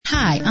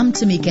Hi, I'm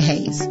Tamika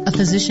Hayes, a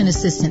physician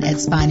assistant at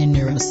Spine and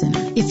Neuro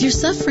Center. If you're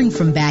suffering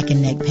from back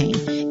and neck pain,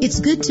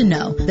 it's good to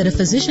know that a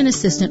physician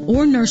assistant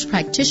or nurse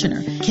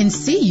practitioner can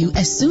see you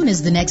as soon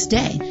as the next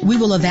day. We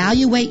will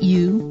evaluate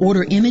you,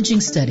 order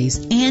imaging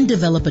studies, and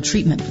develop a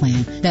treatment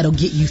plan that'll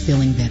get you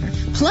feeling better.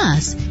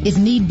 Plus, if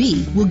need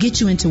be, we'll get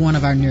you into one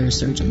of our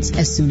neurosurgeons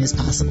as soon as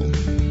possible.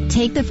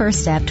 Take the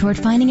first step toward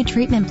finding a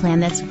treatment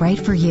plan that's right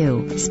for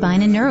you.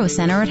 Spine and Neuro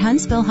Center at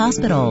Huntsville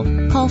Hospital.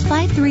 Call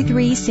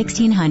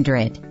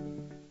 533-1600.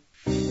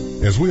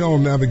 As we all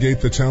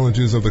navigate the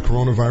challenges of the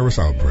coronavirus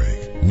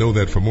outbreak, know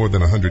that for more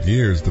than 100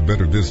 years, the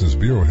Better Business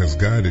Bureau has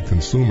guided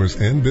consumers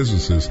and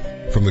businesses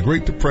from the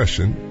Great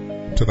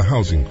Depression to the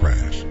housing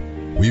crash.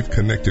 We've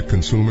connected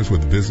consumers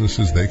with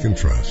businesses they can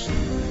trust,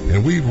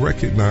 and we've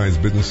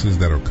recognized businesses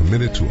that are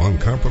committed to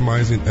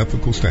uncompromising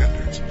ethical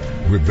standards.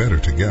 We're better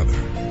together,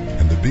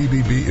 and the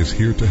BBB is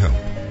here to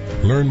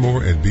help. Learn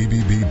more at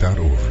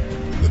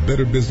bbb.org. The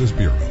Better Business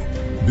Bureau,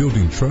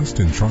 building trust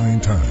in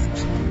trying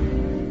times.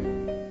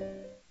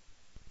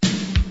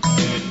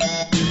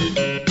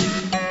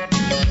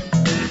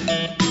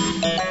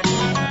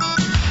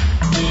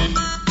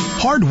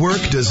 Hard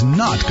work does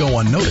not go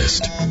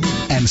unnoticed,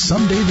 and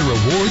someday the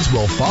rewards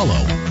will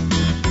follow.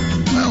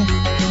 Well,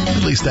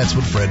 at least that's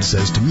what Fred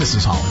says to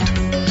Mrs. Holland.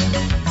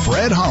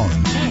 Fred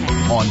Holland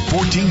on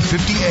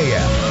 1450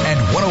 AM and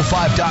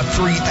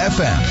 105.3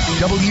 FM,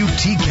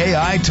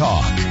 WTKI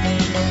Talk.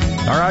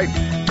 All right,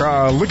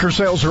 liquor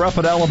sales are up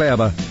in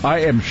Alabama. I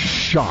am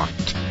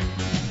shocked.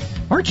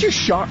 Aren't you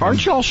shocked?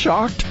 Aren't y'all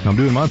shocked? I'm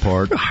doing my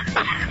part.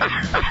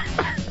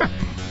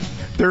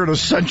 They're an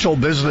essential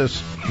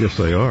business. Yes,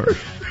 they are.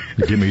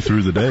 Get me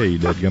through the day,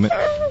 dadgummit.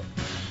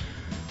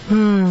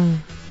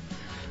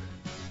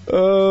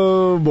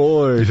 Oh,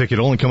 boy. If they could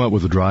only come up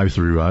with a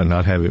drive-through and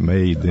not have it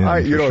made, then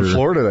in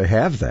Florida, they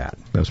have that.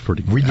 That's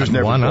pretty We just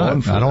never why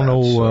not? I don't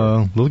know.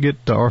 So. We'll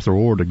get Arthur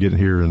Ward to get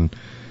here and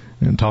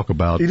talk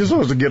about. He just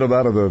wants to get them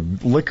out of the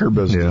liquor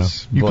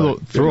business. Yeah. You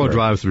throw a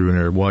drive-through in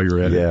there while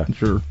you're at it.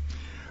 Sure.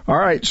 All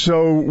right,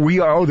 so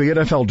we are the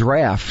NFL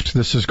draft.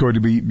 This is going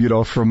to be,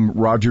 from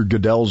Roger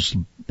Goodell's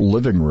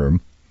living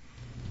room.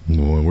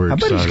 Well, we're I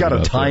bet he's got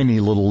a tiny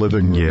little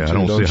living room. Yeah, I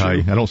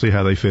don't see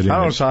how they fit in.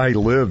 I don't see how he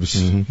lives.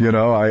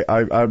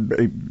 Mm-hmm.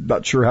 I'm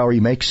not sure how he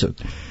makes it.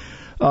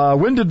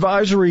 Wind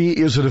advisory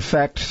is in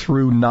effect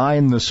through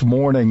 9 this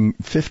morning.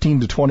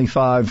 15 to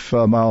 25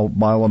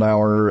 mile an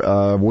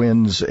hour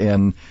winds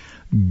and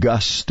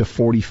gusts to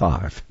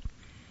 45.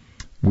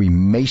 We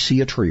may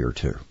see a tree or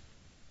two.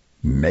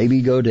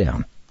 Maybe go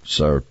down.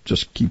 So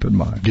just keep in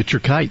mind. Get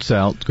your kites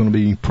out. It's going to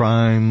be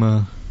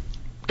prime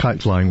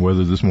kite flying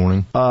weather this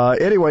morning.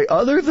 Anyway,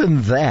 other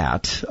than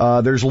that,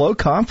 there's low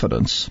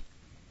confidence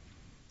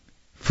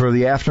for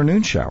the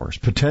afternoon showers.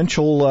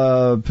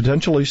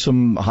 Potentially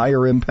some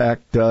higher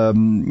impact,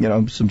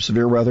 some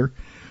severe weather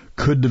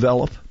could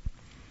develop.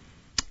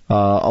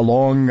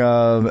 Along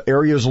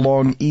areas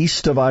along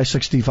east of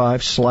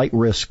I-65, slight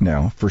risk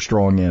now for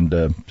strong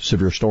and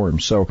severe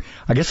storms. So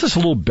I guess it's a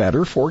little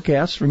better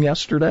forecast from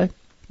yesterday.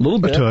 A little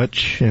bit. A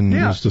touch, and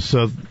it's the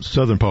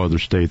southern part of the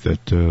state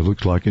that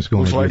looks like it's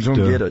going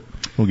to get it.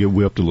 We'll get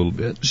whipped a little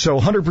bit. So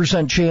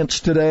 100% chance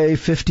today,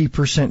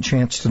 50%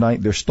 chance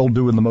tonight. They're still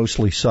doing the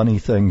mostly sunny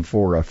thing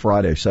for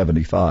Friday,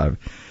 75.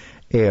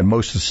 And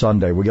most of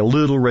Sunday. We get a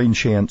little rain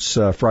chance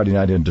Friday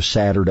night into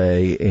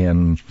Saturday,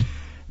 and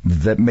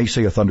that may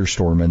see a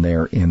thunderstorm in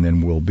there, and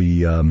then we'll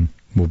be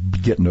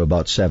getting to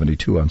about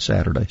 72 on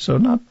Saturday. So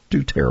not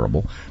too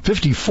terrible.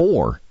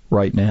 54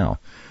 right now.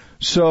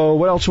 So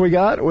what else we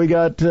got? We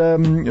got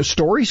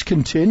stories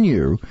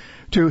continue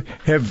to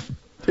have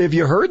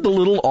you heard the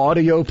little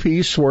audio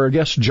piece where I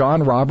guess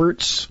John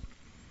Roberts,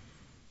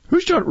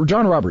 who's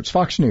John Roberts?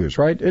 Fox News,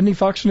 right? Isn't he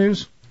Fox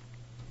News?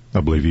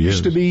 I believe he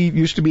used to be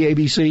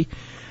ABC.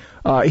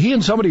 He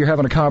and somebody are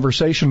having a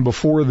conversation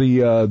before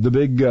the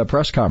big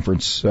press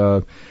conference,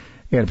 and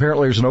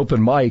apparently there's an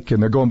open mic,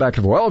 and they're going back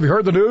and forth. Well, have you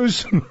heard the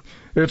news?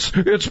 It's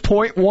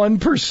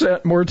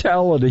 0.1%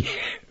 mortality.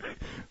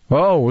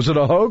 Oh, was it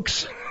a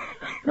hoax?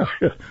 Well,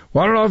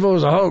 I don't know if it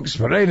was a hoax,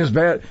 but it ain't as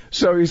bad.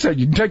 So he said,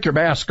 you can take your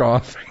mask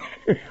off.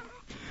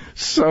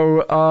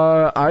 So,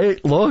 I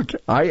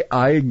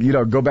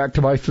go back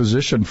to my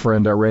physician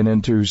friend I ran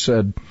into who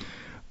said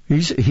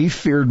he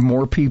feared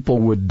more people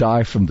would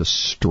die from the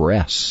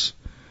stress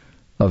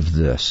of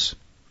this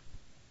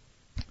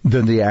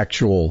than the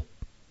actual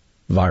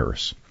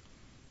virus.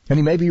 And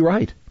he may be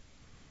right.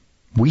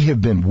 We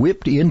have been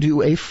whipped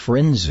into a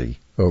frenzy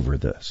over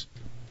this.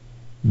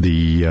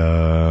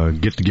 The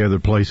get-together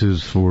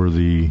places for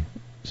the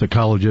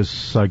psychologists,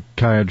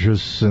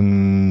 psychiatrists,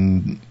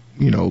 and,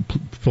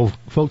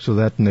 folks of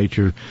that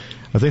nature,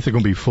 I think they're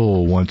going to be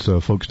full once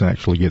folks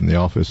actually get in the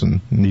office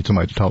and need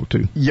somebody to talk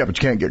to. Yeah, but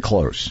you can't get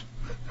close.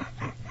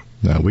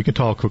 No, we can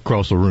talk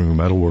across the room.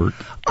 That'll work.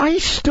 I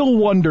still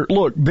wonder,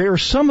 look, there are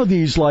some of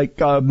these, my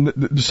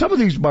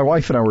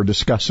wife and I were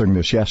discussing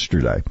this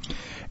yesterday.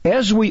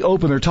 As we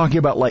open, they're talking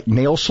about,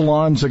 nail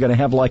salons. They're going to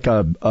have,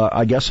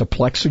 a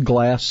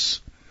plexiglass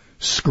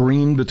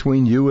screen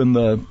between you and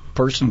the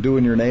person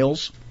doing your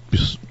nails.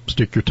 Just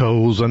stick your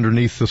toes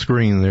underneath the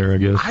screen there, I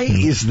guess.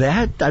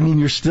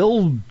 You're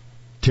still,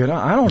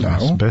 I don't know.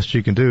 That's the best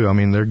you can do. I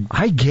mean,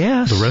 I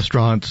guess. The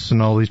restaurants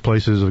and all these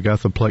places have got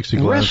the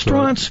plexiglass.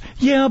 Restaurants,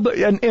 yeah, but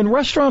and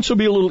restaurants will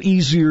be a little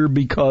easier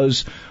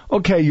because,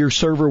 okay, your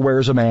server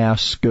wears a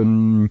mask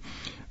and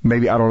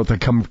maybe, I don't know if they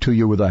come to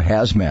you with a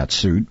hazmat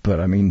suit, but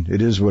I mean,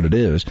 it is what it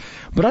is.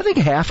 But I think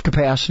half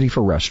capacity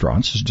for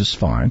restaurants is just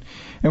fine.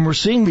 And we're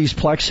seeing these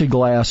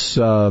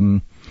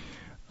plexiglass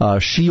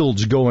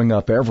shields going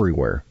up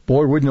everywhere.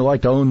 Boy, wouldn't you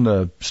like to own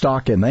the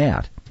stock in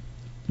that?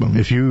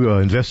 If you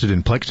invested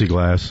in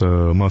plexiglass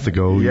a month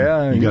ago, you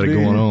got it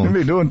going on. You'd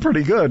be doing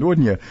pretty good,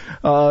 wouldn't you?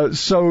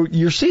 So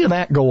you're seeing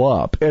that go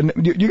up. And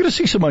you're going to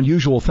see some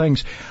unusual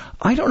things.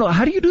 I don't know.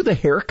 How do you do the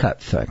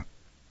haircut thing?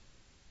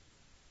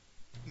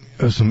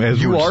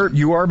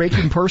 You are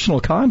making personal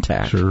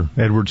contact. Sure,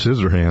 Edward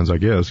Scissorhands, I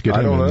guess. Get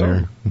him in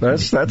there.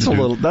 That's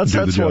one.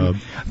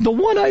 The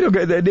one I don't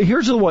get.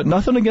 Here's the one.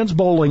 Nothing against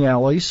bowling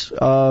alleys,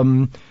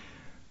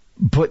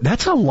 but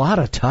that's a lot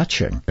of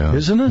touching,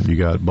 isn't it? You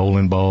got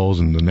bowling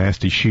balls and the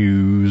nasty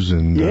shoes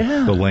and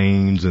the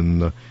lanes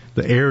and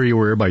the area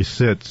where everybody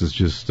sits is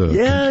just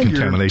contamination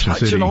you're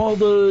touching city. All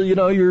the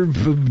you're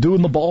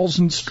doing the balls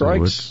and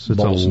strikes, so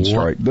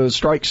the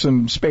strikes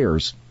and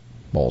spares.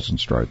 Balls and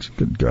strikes.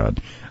 Good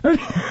God.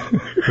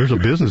 There's a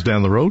business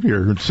down the road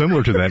here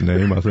similar to that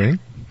name, I think.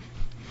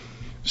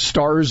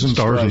 Stars and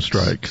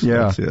Strikes. Yeah.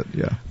 That's it,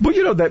 yeah.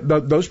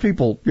 But, those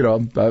people,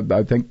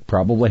 I think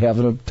probably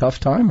having a tough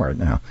time right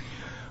now.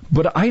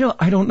 But I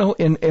don't know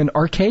in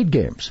arcade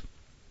games.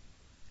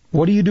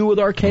 What do you do with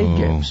arcade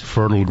games?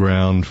 Fertile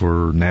ground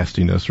for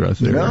nastiness right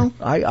there.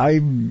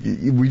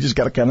 We just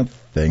got to kind of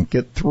think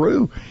it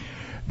through.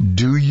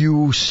 Do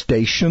you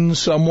station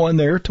someone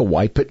there to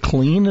wipe it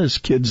clean as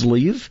kids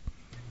leave?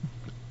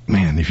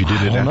 Man, if you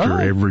did it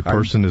after every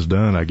person is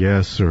done, I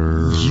guess,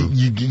 or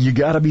you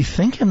got to be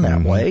thinking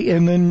that way.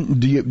 And then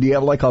do you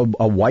have like a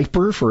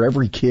wiper for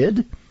every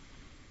kid?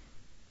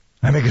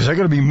 I mean, because they're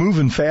going to be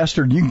moving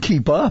faster than you can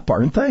keep up,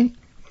 aren't they?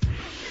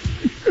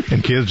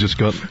 And kids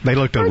they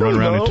like to run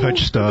around and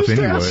touch stuff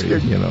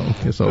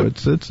anyway, So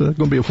it's going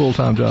to be a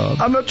full-time job.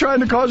 I'm not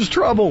trying to cause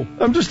trouble.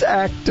 I'm just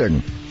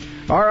acting.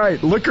 All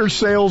right, liquor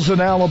sales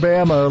in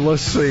Alabama.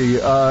 Let's see.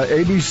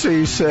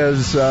 ABC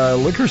says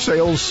liquor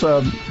sales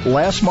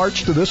last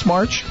March to this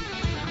March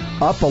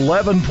up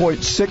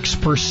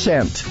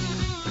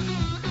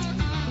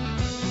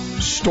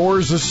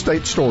 11.6%.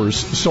 State stores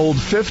sold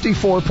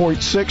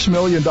 $54.6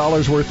 million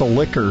worth of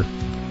liquor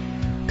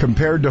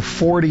compared to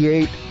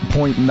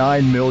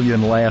 $48.9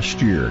 million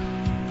last year.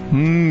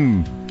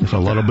 There's a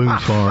lot of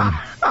Boone's Farm.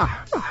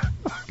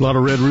 A lot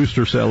of Red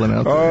Rooster selling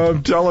out there.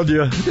 I'm telling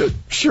you, it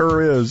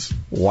sure is.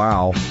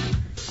 Wow.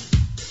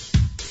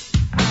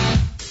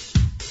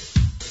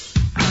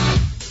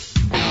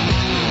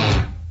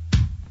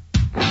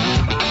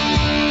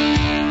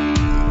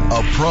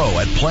 A pro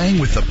at playing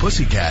with the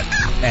pussycat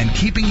and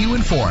keeping you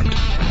informed.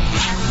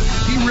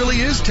 He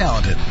really is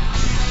talented.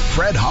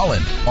 Fred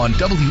Holland on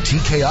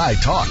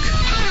WTKI Talk.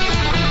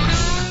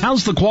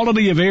 How's the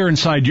quality of air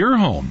inside your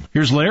home?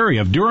 Here's Larry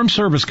of Durham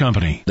Service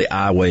Company. The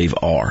iWave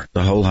R,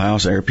 the whole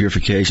house air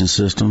purification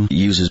system,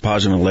 uses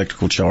positive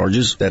electrical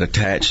charges that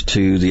attach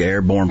to the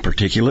airborne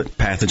particulate,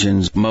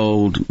 pathogens,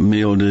 mold,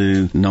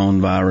 mildew, known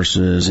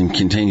viruses, and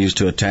continues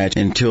to attach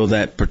until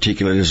that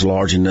particulate is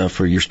large enough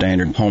for your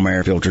standard home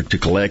air filter to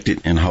collect it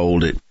and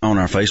hold it. On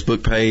our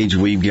Facebook page,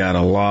 we've got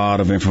a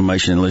lot of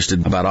information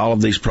listed about all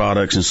of these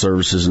products and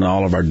services and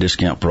all of our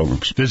discount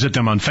programs. Visit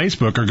them on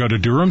Facebook or go to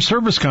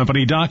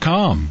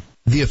DurhamServiceCompany.com.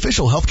 The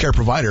official healthcare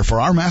provider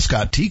for our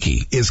mascot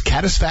Tiki is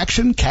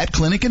Catisfaction Cat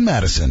Clinic in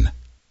Madison.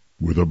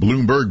 With a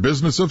Bloomberg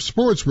Business of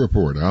Sports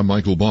report, I'm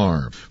Michael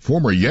Barr.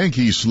 Former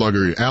Yankees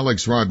slugger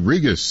Alex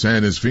Rodriguez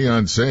and his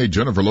fiancée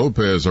Jennifer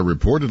Lopez are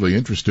reportedly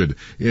interested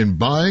in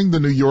buying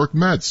the New York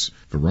Mets.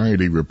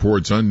 Variety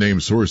reports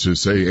unnamed sources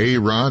say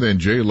A-Rod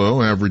and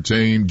J-Lo have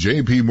retained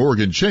J.P.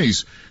 Morgan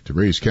Chase to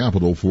raise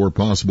capital for a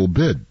possible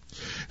bid.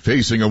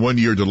 Facing a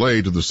one-year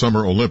delay to the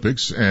Summer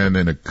Olympics and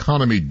an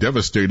economy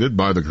devastated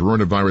by the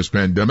coronavirus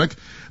pandemic,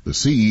 the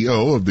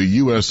CEO of the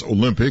U.S.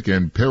 Olympic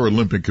and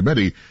Paralympic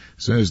Committee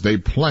says they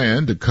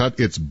plan to cut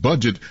its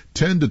budget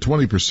 10 to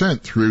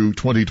 20% through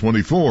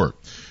 2024.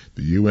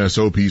 The U.S.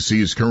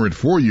 OPC's current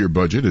four-year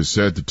budget is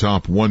set to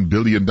top $1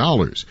 billion.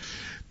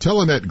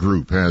 Telenet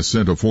Group has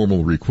sent a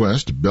formal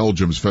request to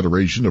Belgium's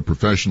Federation of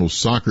Professional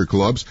Soccer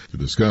Clubs to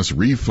discuss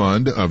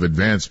refund of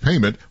advance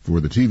payment for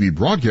the TV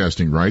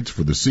broadcasting rights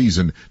for the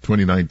season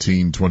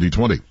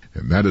 2019-2020.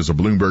 And that is a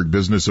Bloomberg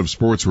Business of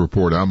Sports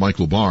report. I'm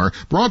Michael Barr,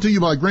 brought to you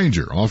by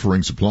Grainger,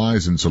 offering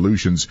supplies and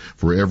solutions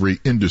for every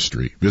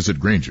industry. Visit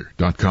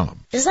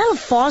Grainger.com. Is that a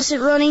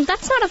faucet running?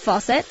 That's not a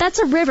faucet. That's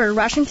a river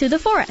rushing through the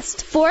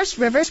forest. Forest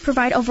rivers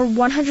provide over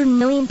 100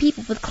 million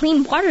people with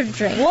clean water to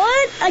drink.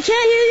 What? I can't hear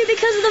you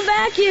because of the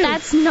vacuum.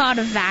 That's not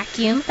a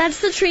vacuum. That's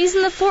the trees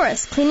in the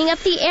forest, cleaning up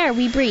the air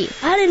we breathe.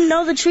 I didn't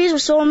know the trees were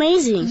so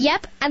amazing.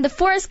 Yep, and the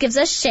forest gives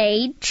us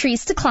shade,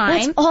 trees to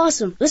climb. That's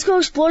awesome. Let's go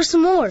explore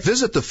some more.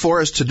 Visit the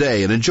forest today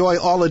today and enjoy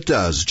all it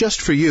does just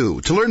for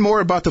you. To learn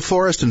more about the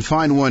forest and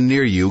find one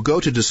near you, go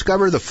to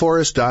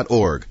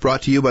discovertheforest.org.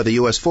 Brought to you by the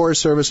U.S.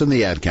 Forest Service and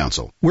the Ad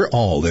Council. We're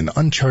all in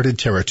uncharted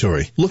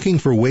territory, looking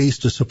for ways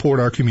to support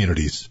our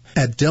communities.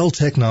 At Dell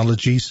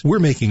Technologies, we're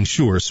making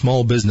sure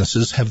small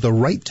businesses have the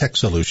right tech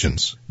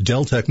solutions.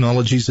 Dell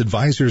Technologies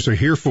advisors are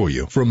here for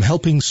you, from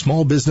helping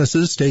small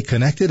businesses stay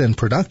connected and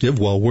productive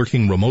while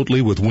working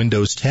remotely with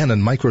Windows 10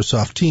 and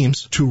Microsoft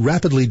Teams, to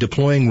rapidly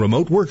deploying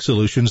remote work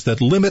solutions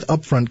that limit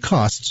upfront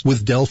costs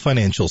with Dell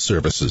Financial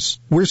Services.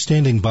 We're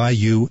standing by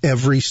you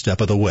every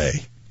step of the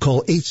way.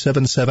 Call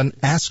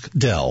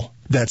 877-ASK-DELL.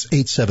 That's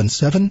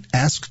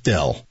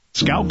 877-ASK-DELL.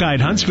 Scout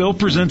Guide Huntsville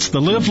presents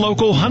the Live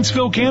Local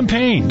Huntsville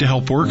campaign to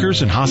help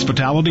workers in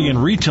hospitality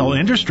and retail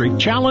industry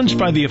challenged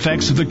by the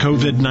effects of the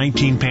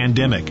COVID-19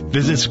 pandemic.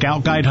 Visit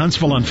Scout Guide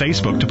Huntsville on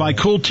Facebook to buy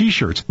cool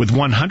t-shirts, with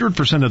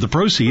 100% of the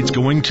proceeds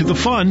going to the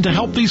fund to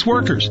help these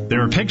workers.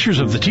 There are pictures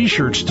of the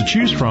t-shirts to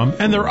choose from,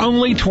 and they're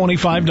only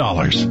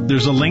 $25.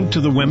 There's a link to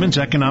the Women's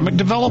Economic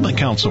Development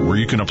Council where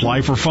you can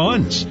apply for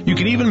funds. You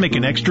can even make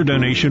an extra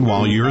donation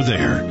while you're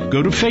there.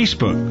 Go to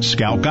Facebook,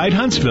 Scout Guide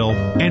Huntsville,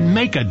 and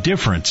make a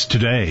difference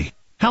today.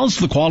 How's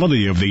the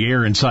quality of the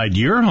air inside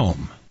your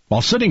home?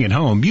 While sitting at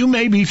home, you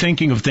may be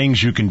thinking of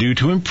things you can do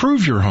to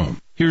improve your home.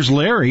 Here's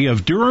Larry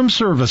of Durham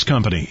Service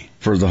Company.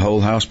 For the whole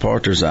house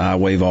part, there's the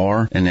iWave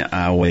R and the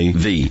iWave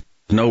V.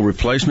 No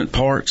replacement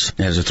parts.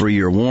 It has a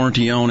 3-year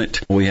warranty on it.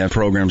 We have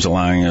programs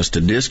allowing us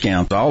to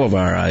discount all of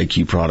our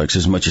IQ products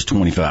as much as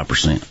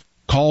 25%.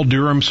 Call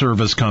Durham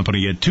Service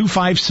Company at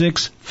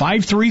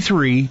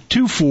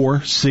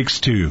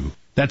 256-533-2462.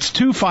 That's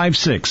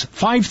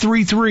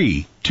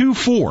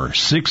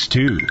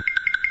 256-533-2462.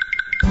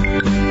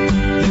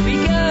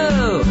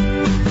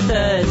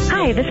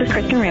 Hi, this is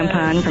Kristen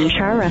Rampon from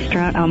Char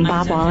Restaurant on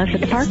Bob Wallace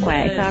at the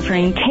Parkway. It's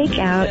offering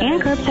takeout and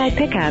curbside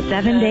pickup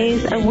 7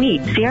 days a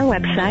week. See our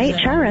website,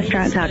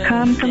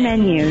 charrestaurant.com, for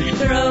menus.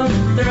 Throw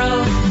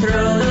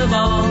the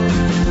ball.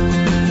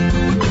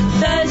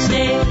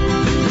 Thursday,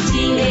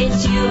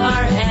 THURSDAY.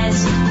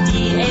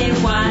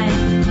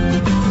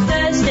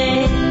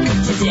 Thursday.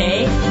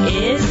 Today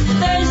is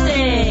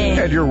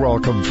Thursday. And you're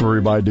welcome for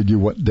reminding you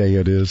what day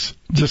it is.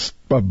 Just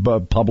a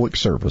public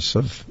service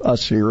of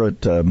us here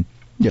at,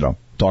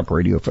 talk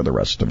radio for the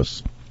rest of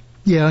us.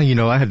 Yeah,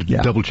 I had to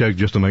double check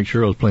just to make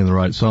sure I was playing the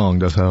right song.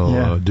 That's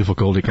how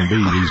difficult it can be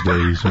these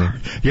days.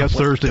 Yes,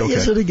 Thursday. Okay.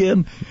 Is it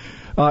again?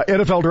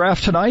 NFL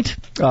draft tonight.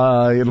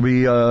 It'll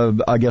be,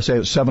 I guess,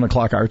 at 7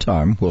 o'clock our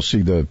time. We'll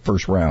see the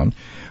first round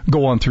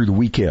go on through the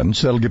weekend.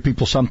 So that'll give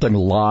people something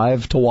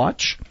live to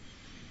watch.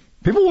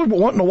 People are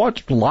wanting to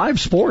watch live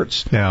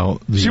sports. Now,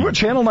 see what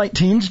Channel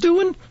 19's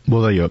doing? What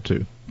are they up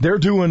to? They're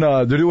doing,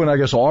 I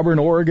guess, Auburn,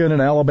 Oregon,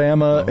 and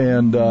Alabama,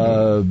 and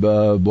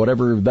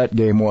whatever that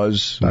game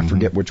was. I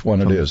forget which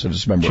one it is. I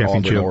just remember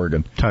Auburn,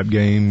 Oregon type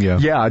game. Yeah.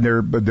 Yeah, and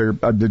they're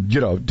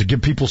to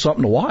give people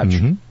something to watch.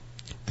 Mm-hmm.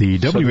 The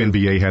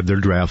WNBA had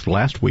their draft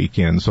last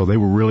weekend, so they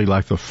were really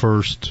like the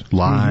first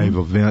live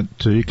event.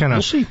 To kind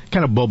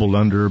of bubbled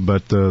under,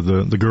 but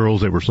the girls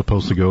that were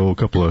supposed to go, a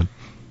couple of.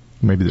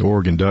 Maybe the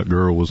Oregon Duck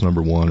girl was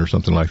number 1 or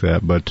something like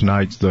that. But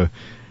tonight's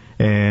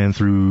and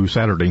through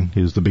Saturday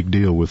is the big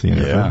deal with the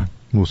NFL. Yeah.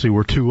 We'll see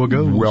where Tua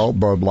goes. Well,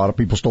 but a lot of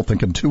people still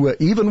thinking Tua,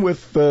 even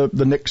with the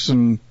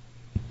Nixon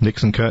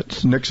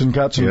cuts and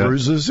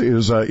bruises,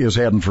 is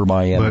heading for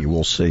Miami. But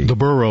we'll see. The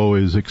Burrow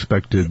is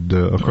expected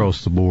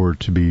across the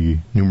board to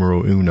be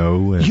numero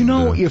uno.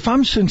 And, if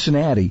I'm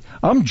Cincinnati,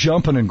 I'm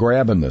jumping and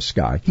grabbing this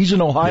guy. He's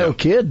an Ohio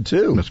kid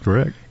too. That's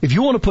correct. If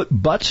you want to put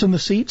butts in the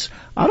seats,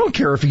 I don't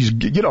care if he's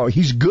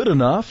good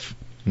enough.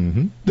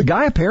 Mm-hmm. The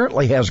guy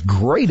apparently has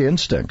great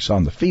instincts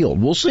on the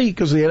field. We'll see,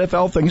 because the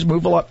NFL things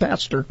move a lot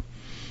faster.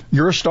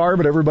 You're a star,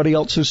 but everybody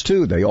else is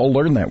too. They all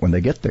learn that when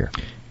they get there.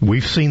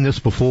 We've seen this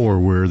before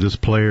where this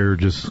player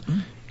just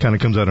kind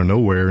of comes out of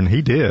nowhere, and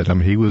he did. I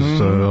mean, he was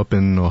up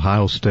in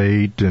Ohio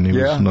State, and he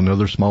was in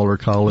another smaller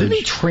college. Didn't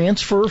he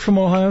transfer from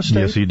Ohio State?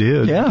 Yes, he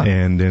did. Yeah.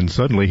 And then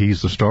suddenly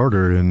he's the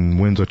starter and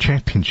wins a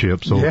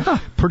championship. So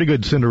pretty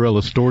good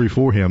Cinderella story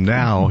for him.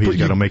 Now he's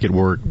got to make it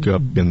work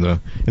up in the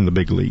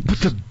big leagues.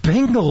 But the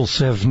Bengals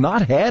have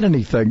not had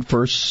anything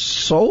for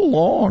so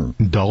long.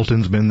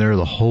 Dalton's been there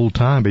the whole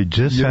time, but he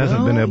just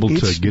hasn't been able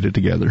to get it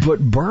together.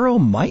 But Burrow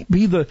might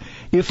be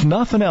if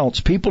nothing else,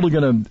 people are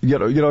going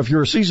to, if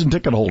you're a season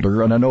ticket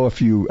holder, and I've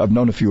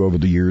known a few over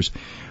the years,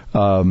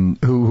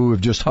 who have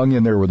just hung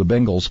in there with the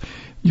Bengals,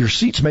 your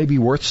seats may be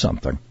worth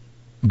something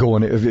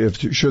going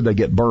should they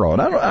get Burrow.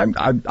 And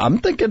I'm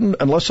thinking,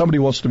 unless somebody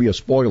wants to be a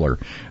spoiler,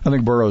 I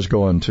think Joe Burrow's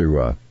going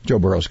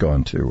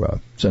to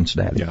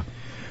Cincinnati. Yeah.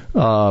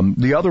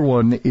 The other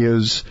one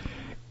is,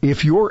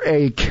 if you're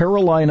a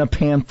Carolina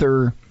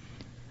Panther,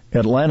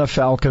 Atlanta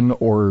Falcon,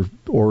 or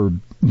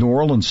New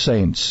Orleans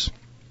Saints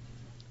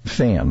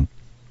fan,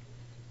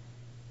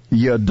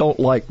 you don't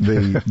like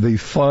the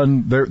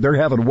fun. They're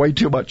having way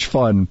too much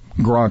fun,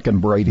 Gronk and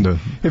Brady.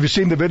 Have you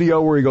seen the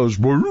video where he goes,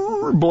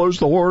 blows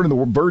the horn and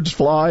the birds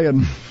fly,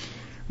 and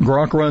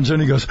Gronk runs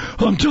in, he goes,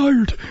 I'm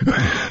tired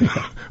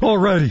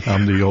already.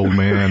 I'm the old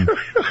man.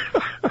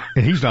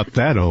 And he's not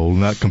that old,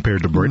 not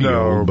compared to Brady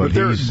old, but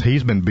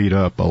he's been beat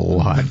up a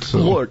lot. So.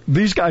 Look,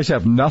 these guys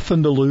have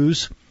nothing to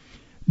lose.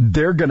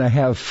 They're going to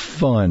have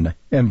fun.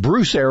 And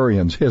Bruce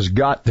Arians has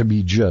got to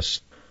be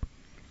just...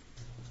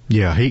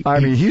 Yeah,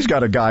 he's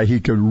got a guy he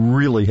could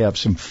really have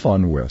some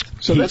fun with.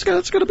 So that's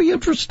going to be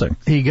interesting.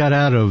 He got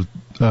out of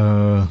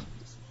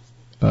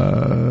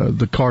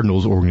the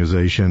Cardinals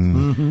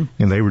organization,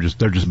 and they're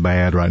just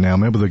bad right now.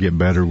 Maybe they'll get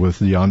better with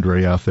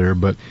DeAndre out there,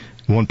 but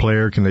one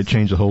player, can they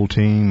change the whole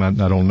team? I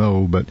don't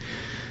know, but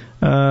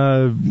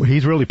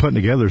he's really putting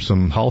together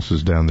some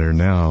houses down there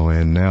now.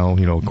 And now,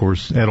 of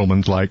course,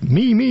 Edelman's like,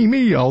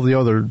 me. All the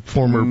other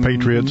former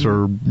Patriots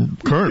or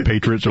current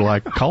Patriots are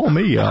like, call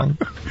me,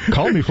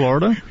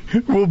 Florida.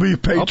 We'll be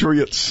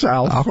Patriots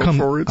South. I'll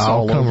come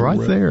right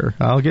there.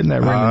 I'll get in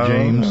that Raymond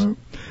James.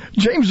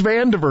 James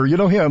Vandiver, you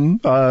know him,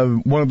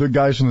 one of the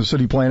guys in the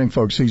city planning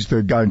folks. He's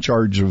the guy in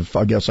charge of,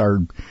 I guess,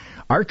 our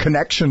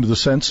connection to the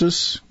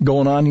census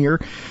going on here.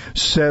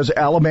 Says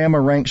Alabama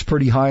ranks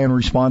pretty high in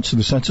response to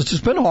the census.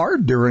 It's been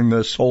hard during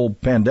this whole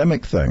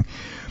pandemic thing.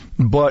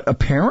 But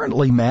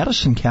apparently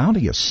Madison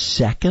County is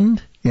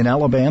second in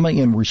Alabama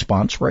in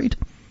response rate.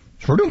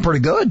 So we're doing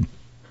pretty good.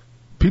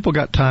 People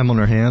got time on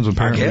their hands.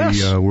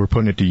 Apparently, we're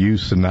putting it to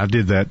use, and I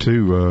did that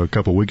too a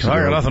couple of weeks ago. I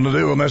got nothing to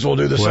do. I might as well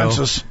do the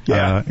census.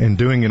 Yeah, and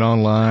doing it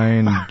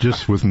online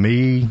just with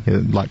me,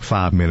 like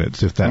 5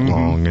 minutes, if that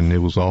long, and it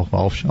was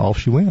off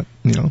she went.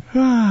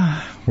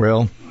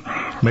 Well,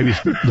 maybe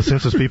the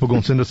census people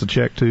going to send us a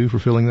check too for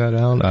filling that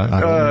out. I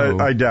don't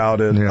know. I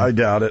doubt it. Yeah. I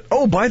doubt it.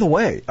 Oh, by the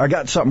way, I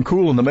got something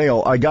cool in the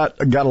mail. I got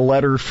a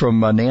letter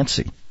from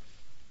Nancy.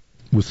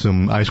 With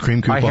some ice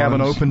cream coupons? I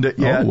haven't opened it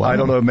yet. Oh, wow. I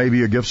don't know,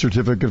 maybe a gift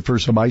certificate for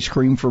some ice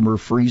cream from her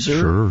freezer.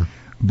 Sure.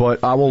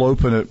 But I will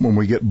open it when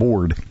we get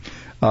bored.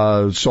 So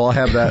I'll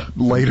have that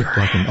later.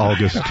 Like in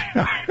August.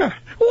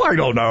 Well, I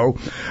don't know.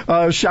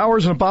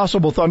 Showers and a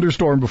possible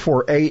thunderstorm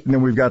before 8, and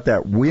then we've got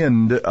that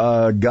wind,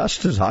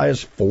 gust as high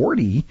as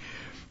 40.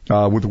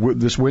 With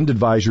this wind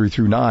advisory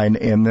through 9,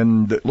 and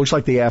then it looks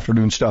like the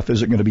afternoon stuff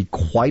isn't going to be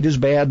quite as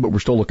bad, but we're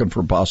still looking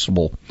for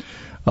possible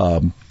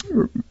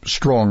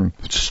strong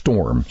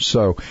storm.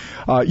 So,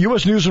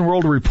 U.S. News and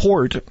World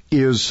Report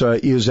is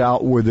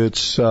out with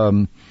its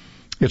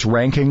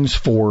rankings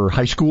for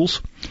high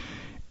schools,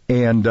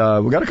 and we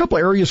of got a couple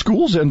area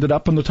schools ended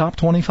up in the top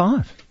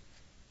 25.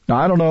 Now,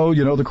 I don't know,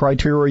 the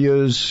criteria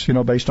is,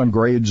 based on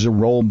grades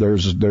enrolled.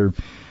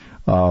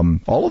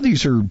 All of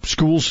these are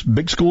schools,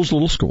 big schools,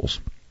 little schools,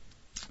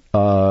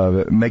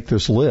 make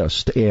this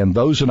list, and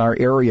those in our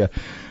area,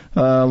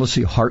 let's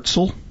see,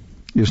 Hartselle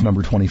is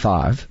number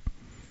 25.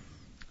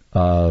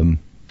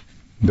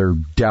 They're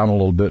down a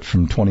little bit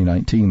from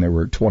 2019. They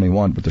were at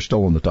 21, but they're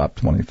still in the top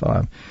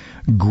 25.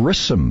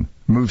 Grissom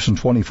moves from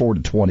 24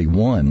 to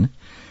 21.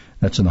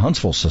 That's in the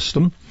Huntsville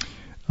system.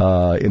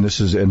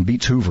 And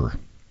beats Hoover.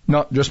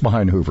 No, just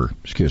behind Hoover,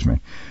 excuse me.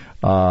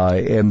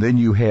 And then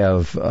you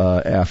have,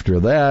 after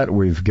that,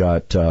 we've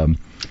got,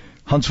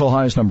 Huntsville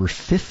High is number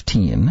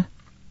 15.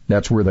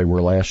 That's where they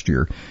were last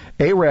year.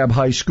 Arab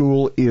High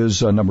School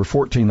is number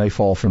 14. They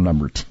fall from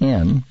number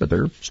 10, but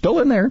they're still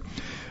in there.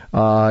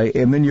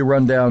 And then you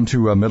run down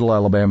to Middle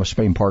Alabama.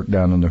 Spain Park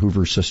down in the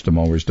Hoover system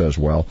always does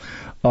well.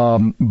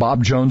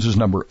 Bob Jones is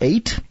number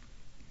 8.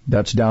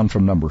 That's down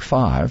from number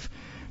 5.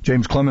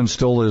 James Clemens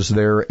still is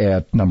there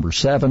at number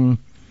 7.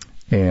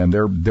 And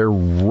they're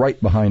right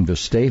behind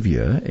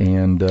Vestavia.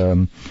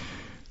 And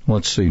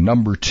let's see,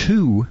 number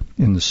 2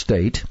 in the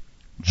state,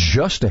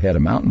 just ahead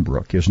of Mountain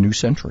Brook, is New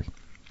Century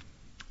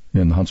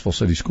in the Huntsville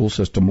City School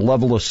System.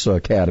 Leveless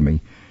Academy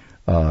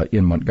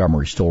in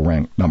Montgomery still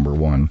ranked number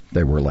 1.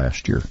 They were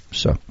last year.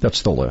 So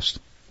that's the list,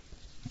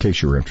 in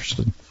case you're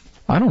interested.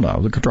 I don't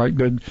know.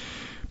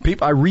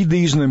 I read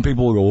these and then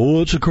people will go, oh,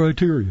 what's the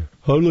criteria?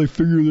 How do they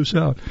figure this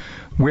out?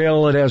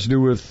 Well, it has to do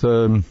with...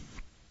 and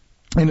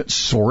it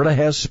sort of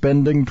has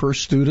spending per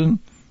student,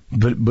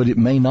 but it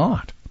may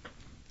not.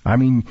 I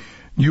mean,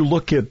 you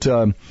look at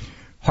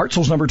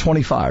Hartselle's number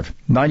 25,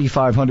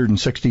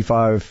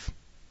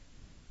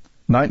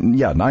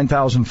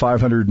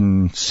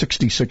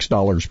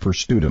 $9,566 per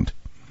student.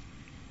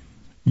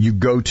 You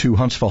go to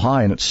Huntsville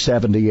High and it's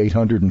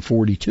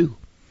 $7,842,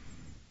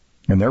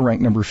 and they're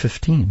ranked number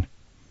 15.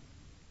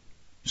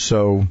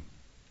 So,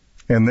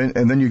 and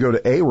then you go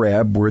to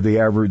Arab where the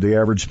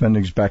average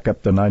spending's back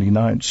up to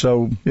 99.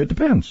 So it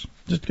depends.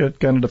 It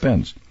kind of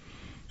depends.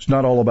 It's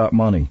not all about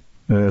money.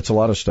 It's a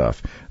lot of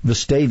stuff.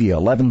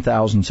 Vestavia,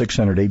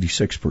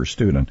 $11,686 per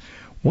student.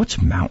 What's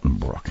Mountain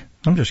Brook?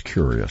 I'm just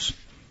curious.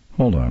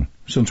 Hold on.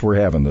 Since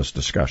we're having this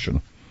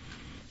discussion,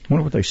 I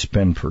wonder what they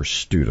spend per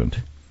student.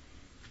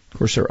 Of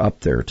course, they're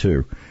up there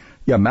too.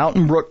 Yeah,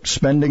 Mountain Brook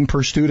spending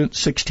per student,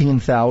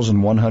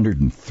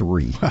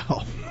 $16,103.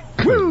 Wow.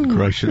 Good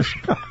gracious.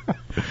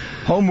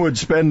 Homewood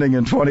spending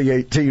in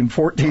 2018,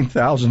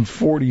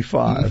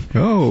 $14,045.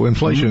 Oh,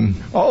 inflation.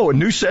 Oh, a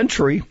New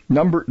Century,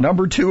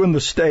 number 2 in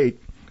the state,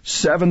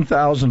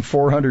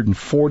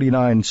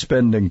 $7,449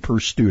 spending per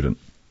student.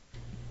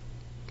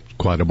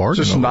 Quite a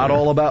bargain. It's just not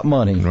all about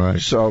money.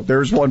 Right. So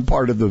there's one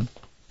part of the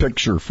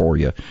picture for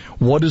you.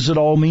 What does it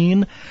all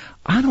mean?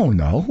 I don't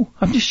know.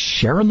 I'm just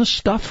sharing the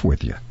stuff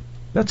with you.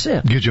 That's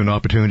it. Gives you an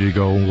opportunity to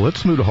go,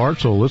 let's move to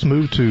Hartselle, let's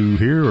move to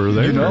here or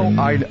there. You know,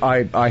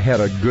 I had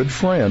a good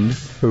friend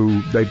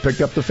who, they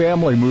picked up the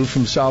family, moved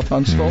from South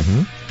Huntsville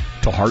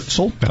to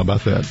Hartselle. How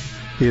about that?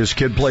 His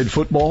kid played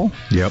football.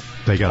 Yep.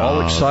 They got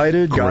all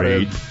excited.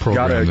 Great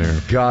program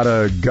there.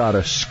 Got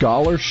a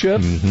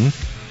scholarship.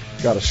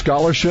 Got a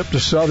scholarship to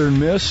Southern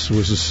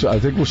Miss. I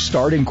think was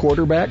starting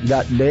quarterback.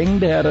 Got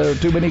dinged. Had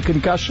too many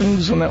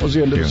concussions, and that was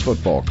the end of his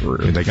football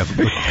career. And they got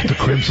the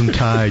Crimson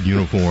Tide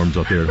uniforms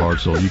up there at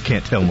Hartselle. You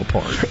can't tell them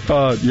apart.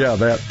 Yeah,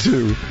 that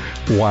too.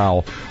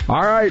 Wow.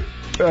 All right.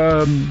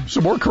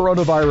 Some more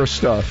coronavirus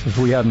stuff, if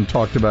we hadn't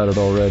talked about it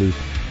already.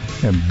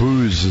 And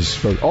booze is...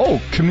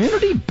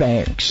 community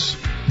banks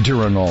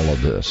during all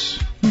of this.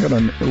 I got a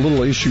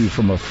little issue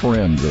from a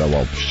friend that I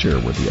will share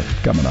with you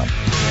coming up.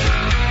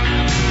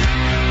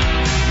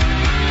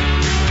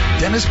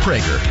 Dennis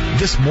Prager,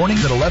 this morning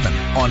at 11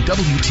 on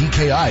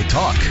WTKI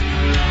Talk.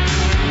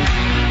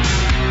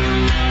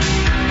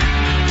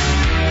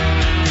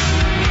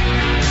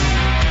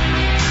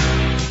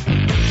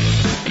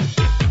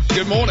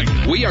 Good morning.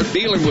 We are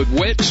dealing with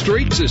wet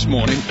streets this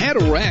morning. Had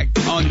a wreck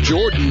on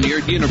Jordan near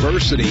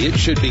University. It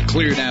should be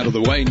cleared out of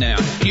the way now.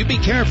 You be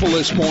careful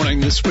this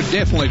morning. This would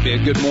definitely be a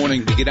good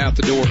morning to get out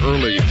the door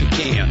early if you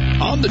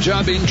can.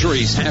 On-the-job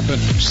injuries happen.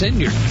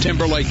 Send your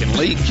Timberlake and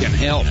Lee can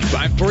help.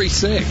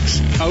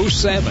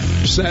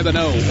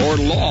 536-0770 or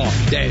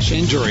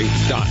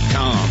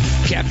law-injury.com.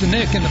 Captain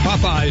Nick in the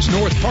Popeyes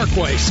North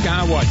Parkway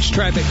Skywatch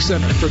Traffic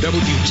Center for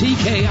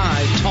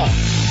WTKI Talk.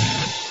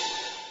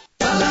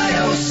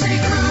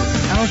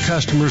 Our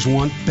customers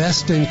want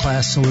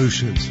best-in-class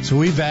solutions, so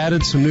we've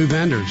added some new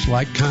vendors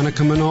like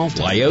Konica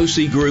Minolta.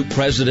 Liosi Group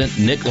President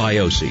Nick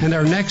Liosi. And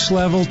our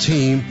next-level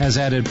team has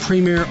added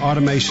premier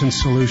automation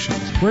solutions.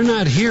 We're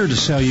not here to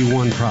sell you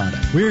one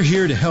product. We're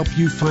here to help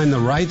you find the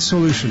right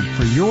solution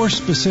for your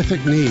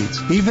specific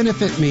needs, even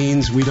if it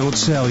means we don't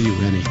sell you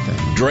anything.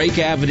 Drake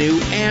Avenue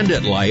and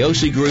at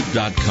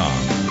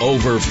LiosiGroup.com.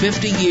 Over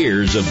 50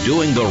 years of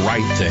doing the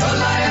right thing. The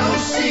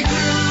Liosi Group.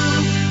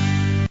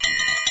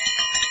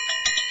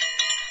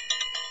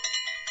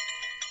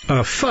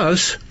 A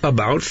fuss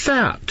about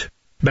fat.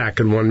 Back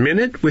in 1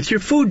 minute with your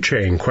food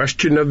chain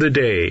question of the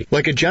day.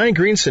 Like a giant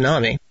green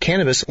tsunami,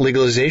 cannabis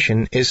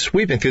legalization is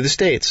sweeping through the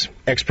states.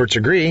 Experts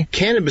agree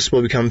cannabis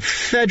will become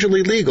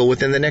federally legal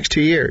within the next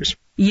 2 years.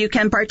 You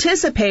can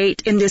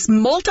participate in this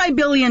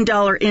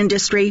multi-billion-dollar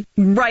industry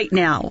right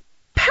now.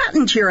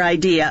 Patent your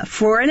idea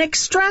for an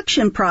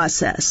extraction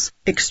process,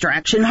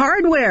 extraction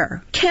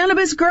hardware,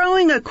 cannabis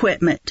growing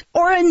equipment,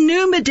 or a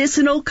new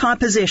medicinal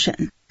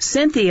composition.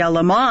 Cynthia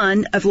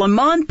Lamont of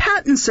Lamont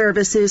Patent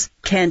Services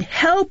can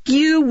help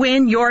you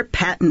win your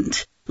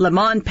patent.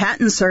 Lamont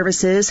Patent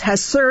Services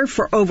has served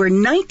for over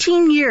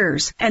 19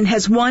 years and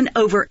has won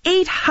over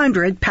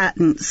 800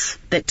 patents.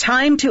 The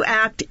time to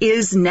act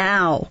is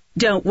now.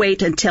 Don't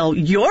wait until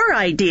your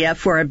idea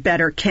for a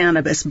better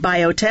cannabis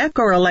biotech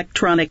or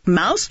electronic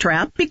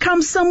mousetrap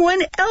becomes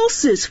someone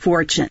else's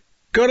fortune.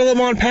 Go to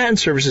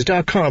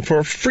LamontPatentServices.com for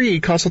a free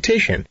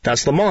consultation.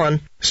 That's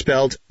Lamont,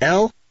 spelled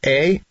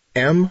L-A-M-O-N.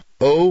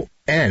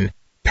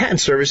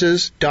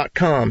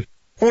 PatentServices.com.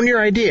 Own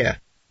your idea.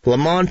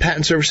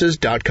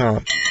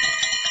 LamontPatentServices.com.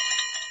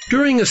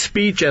 During a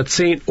speech at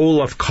St.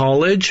 Olaf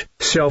College,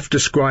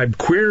 self-described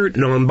queer,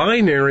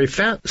 non-binary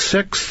fat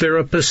sex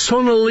therapist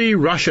Sonali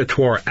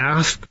Rashatwar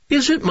asked,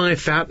 "Is it my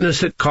fatness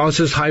that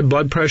causes high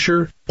blood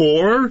pressure,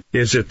 or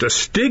is it the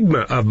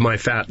stigma of my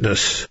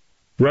fatness?"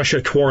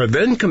 Rashatwar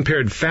then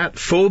compared fat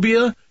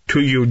phobia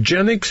to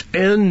eugenics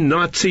and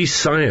Nazi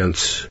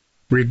science.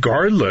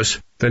 Regardless,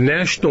 the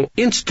National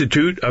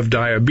Institute of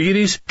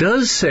Diabetes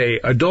does say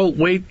adult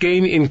weight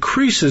gain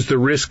increases the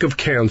risk of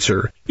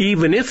cancer,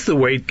 even if the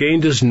weight gain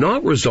does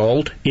not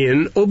result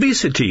in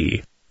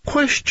obesity.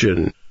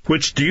 Question: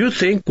 which do you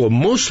think will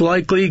most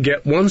likely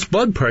get one's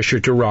blood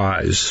pressure to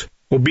rise?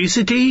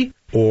 Obesity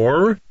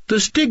or the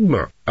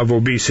stigma of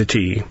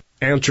obesity?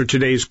 Answer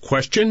today's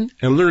question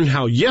and learn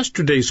how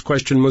yesterday's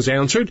question was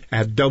answered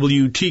at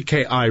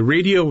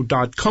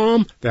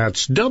WTKIRadio.com.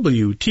 That's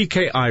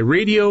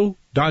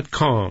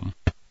WTKIRadio.com.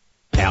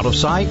 Out of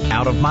sight,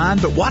 out of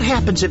mind, but what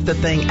happens if the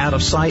thing out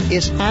of sight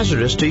is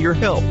hazardous to your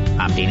health?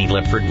 I'm Danny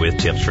Lipford with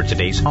tips for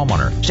today's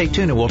homeowner. Stay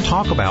tuned and we'll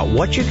talk about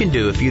what you can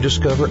do if you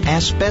discover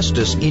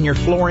asbestos in your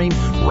flooring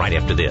right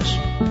after this.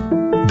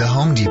 The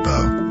Home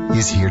Depot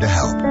is here to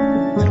help,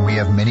 and we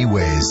have many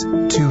ways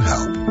to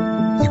help.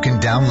 You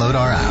can download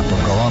our app or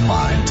go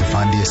online to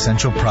find the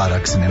essential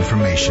products and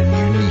information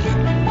you need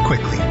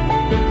quickly.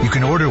 You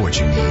can order what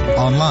you need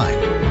online,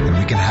 and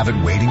we can have it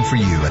waiting for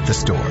you at the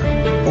store.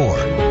 Or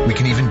we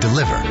can even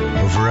deliver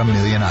over 1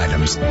 million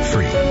items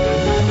free.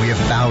 And we have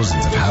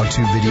thousands of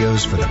how-to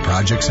videos for the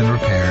projects and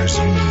repairs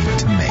you need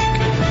to make.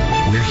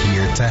 We're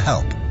here to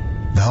help.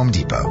 The Home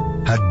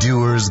Depot. How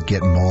doers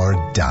get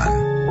more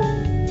done.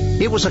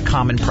 It was a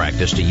common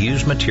practice to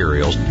use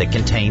materials that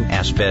contain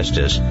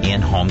asbestos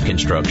in home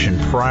construction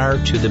prior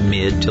to the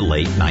mid to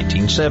late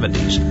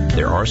 1970s.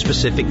 There are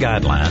specific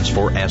guidelines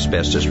for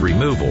asbestos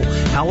removal.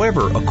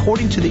 However,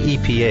 according to the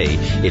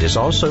EPA, it is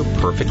also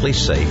perfectly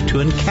safe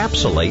to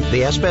encapsulate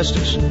the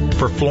asbestos.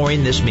 For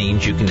flooring, this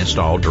means you can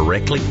install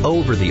directly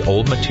over the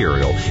old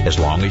material as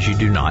long as you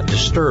do not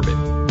disturb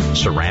it.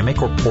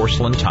 Ceramic or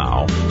porcelain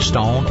tile,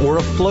 stone, or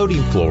a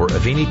floating floor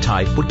of any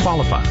type would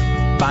qualify.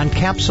 By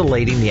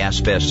encapsulating the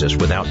asbestos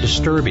without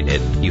disturbing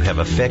it, you have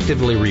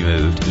effectively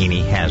removed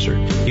any hazard.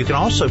 You can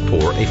also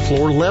pour a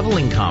floor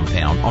leveling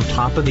compound on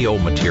top of the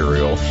old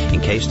material in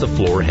case the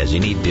floor has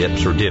any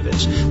dips or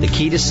divots. The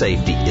key to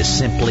safety is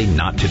simply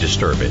not to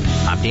disturb it.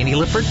 I'm Danny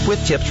Lippert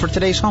with tips for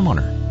today's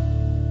homeowner.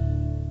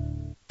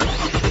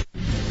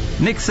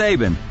 Nick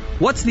Saban,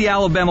 what's the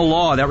Alabama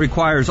law that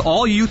requires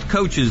all youth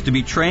coaches to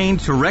be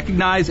trained to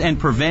recognize and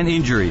prevent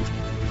injuries?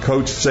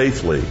 Coach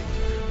safely.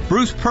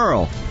 Bruce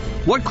Pearl,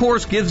 what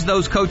course gives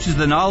those coaches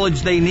the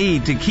knowledge they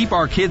need to keep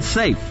our kids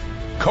safe?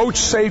 Coach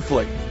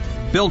safely.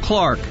 Bill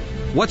Clark,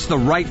 what's the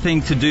right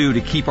thing to do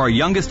to keep our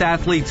youngest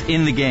athletes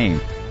in the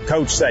game?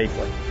 Coach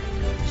safely.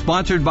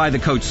 Sponsored by the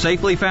Coach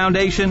Safely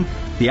Foundation,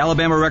 the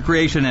Alabama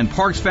Recreation and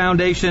Parks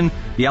Foundation,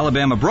 the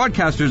Alabama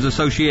Broadcasters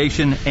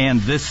Association,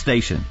 and this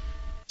station.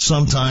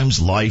 Sometimes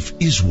life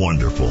is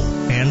wonderful,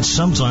 and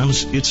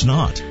sometimes it's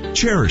not.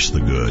 Cherish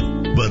the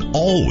good, but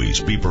always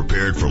be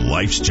prepared for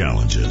life's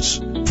challenges.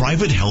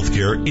 Private health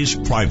care is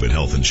private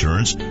health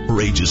insurance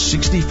for ages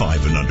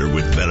 65 and under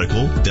with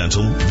medical,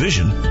 dental,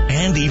 vision,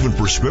 and even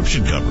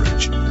prescription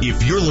coverage.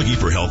 If you're looking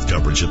for health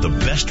coverage at the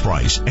best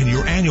price and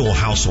your annual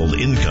household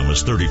income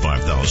is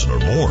 $35,000 or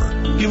more,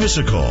 give us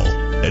a call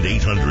at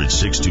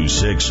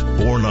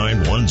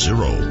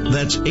 800-626-4910.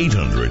 That's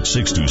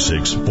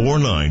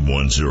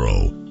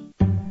 800-626-4910.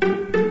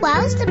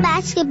 Why was the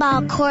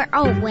basketball court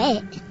all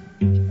wet?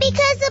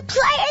 Because the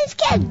players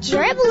kept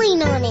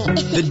dribbling on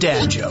it. The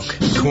dad joke.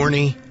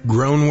 Corny,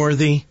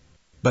 groan-worthy,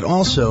 but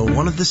also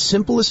one of the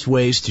simplest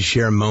ways to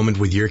share a moment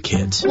with your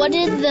kids. What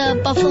did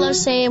the buffalo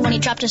say when he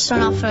dropped his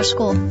son off for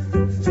school?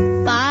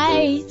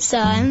 Bye,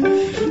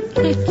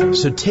 son.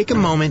 So take a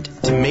moment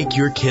to make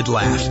your kid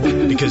laugh,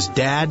 because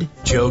dad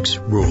jokes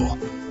rule.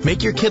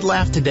 Make your kid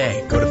laugh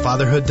today. Go to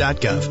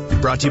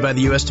fatherhood.gov. Brought to you by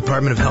the U.S.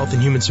 Department of Health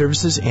and Human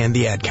Services and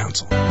the Ad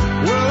Council.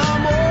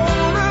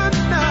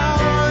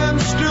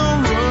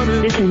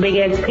 This is Big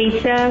Ed's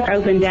Pizza,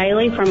 open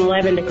daily from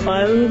 11 to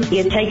close.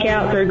 You can take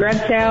out through Grub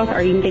South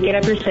or you can pick it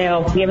up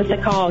yourself. Give us a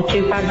call,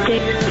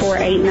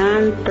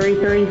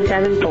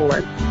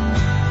 256-489-3374.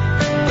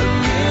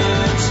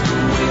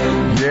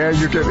 Yeah,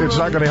 it's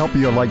not going to help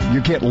you.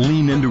 You can't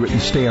lean into it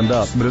and stand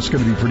up, but it's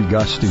going to be pretty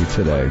gusty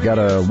today. Got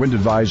a wind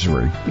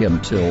advisory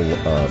until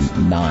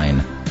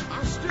 9.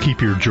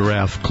 Keep your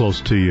giraffe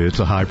close to you. It's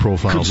a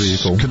high-profile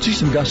vehicle. Could see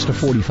some gusts to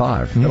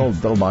 45.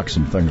 Mm-hmm. That'll knock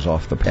some things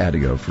off the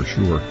patio for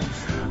sure.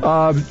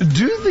 By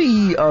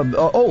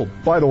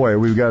the way,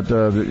 we've got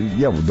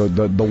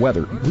the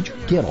weather. Would you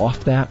get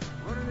off that,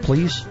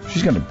 please?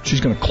 She's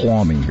gonna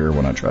claw me here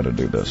when I try to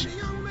do this.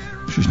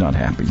 She's not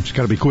happy. She's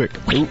got to be quick.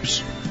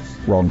 Oops,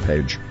 wrong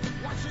page.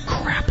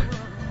 Crap.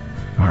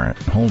 All right,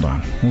 hold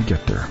on. We'll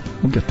get there.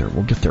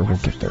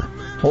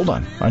 Hold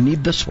on. I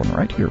need this one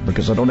right here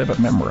because I don't have it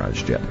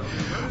memorized yet.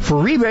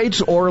 For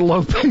rebates or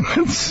low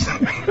payments.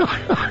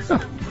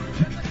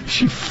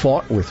 She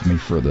fought with me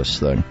for this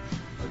thing.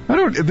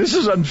 This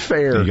is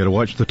unfair. You got to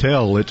watch the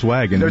tail. It's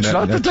wagging. It's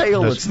not the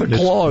tail. It's the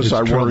claws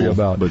I worry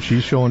about. But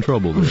she's showing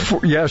trouble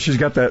there. She's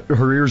got that.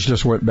 Her ears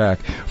just went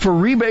back. For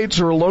rebates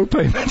or low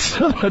payments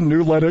on a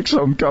new Lennox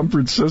home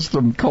comfort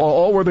system, call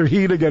All Weather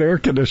Heating and Air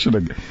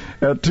Conditioning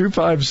at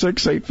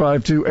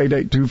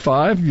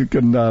 256-852-8825. You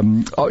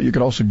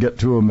can also get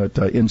to them at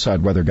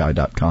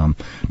InsideWeatherGuy.com.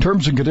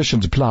 Terms and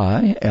conditions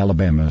apply.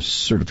 Alabama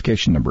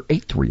certification number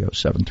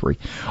 83073.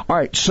 All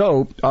right.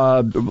 So,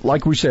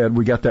 like we said,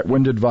 we got that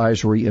wind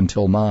advisory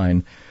until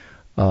 9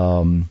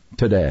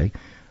 today.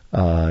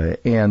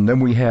 And then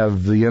we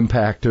have the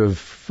impact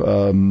of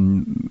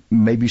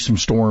maybe some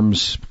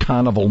storms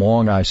kind of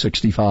along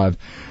I-65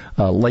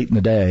 late in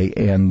the day,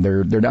 and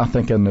they're now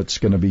thinking it's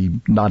going to be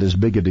not as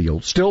big a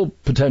deal. Still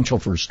potential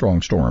for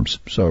strong storms,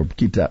 so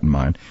keep that in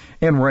mind.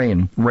 And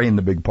rain,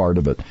 the big part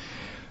of it.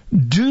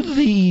 Do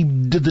the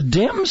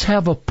Dems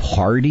have a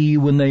party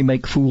when they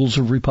make fools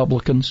of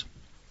Republicans?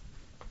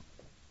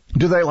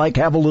 Do they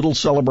have a little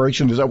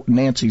celebration? Is that what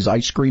Nancy's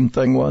ice cream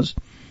thing was?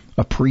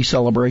 A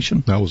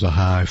pre-celebration? That was a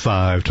high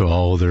five to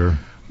all their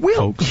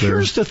folks there.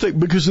 Here's the thing,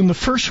 because in the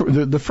first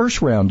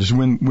round is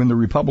when the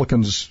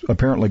Republicans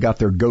apparently got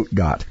their goat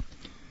got.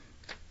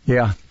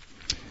 Yeah.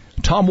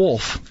 Tom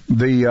Wolf,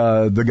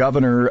 the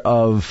governor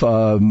of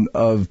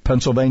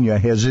Pennsylvania,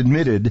 has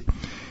admitted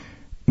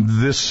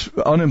this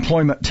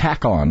unemployment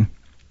tack-on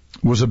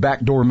was a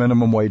backdoor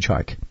minimum wage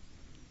hike.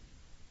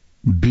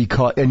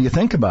 And you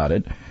think about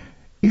it,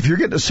 if you're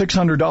getting a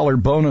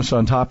 $600 bonus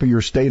on top of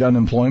your state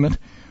unemployment,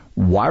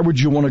 why would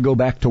you want to go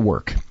back to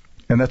work?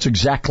 And that's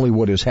exactly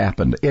what has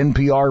happened.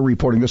 NPR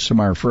reporting this from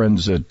our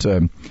friends at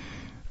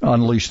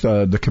Unleash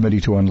the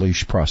Committee to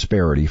Unleash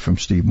Prosperity from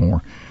Steve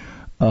Moore.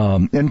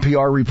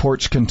 NPR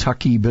reports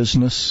Kentucky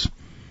business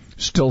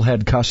still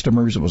had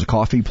customers. It was a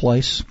coffee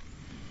place.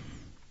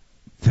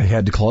 They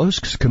had to close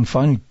because couldn't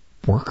find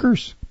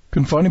workers.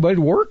 Couldn't find anybody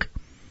to work.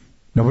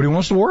 Nobody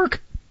wants to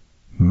work.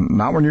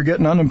 Not when you're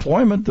getting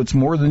unemployment that's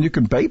more than you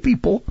can pay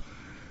people.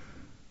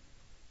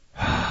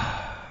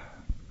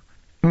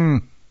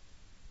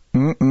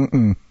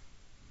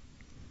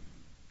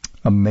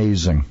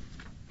 Amazing.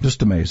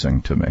 Just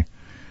amazing to me.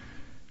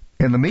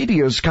 And the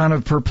media is kind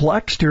of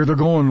perplexed here. They're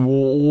going,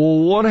 well,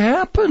 what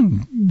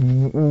happened?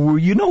 Well,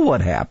 you know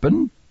what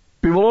happened.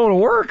 People don't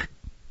want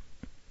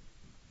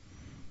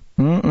to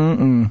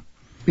work.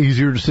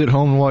 Easier to sit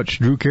home and watch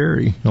Drew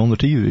Carey on the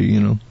TV, you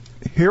know.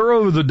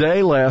 Hero of the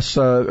day last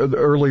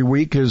early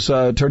week is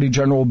Attorney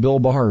General Bill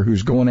Barr,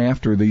 who's going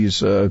after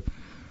these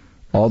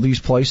all these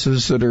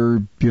places that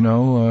are, you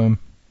know,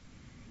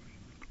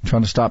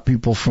 trying to stop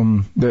people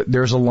from.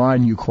 There's a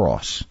line you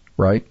cross,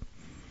 right?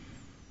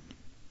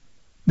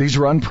 These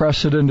are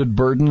unprecedented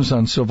burdens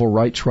on civil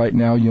rights right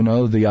now. You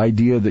know, the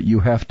idea that you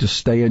have to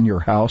stay in your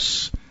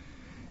house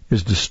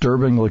is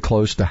disturbingly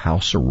close to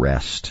house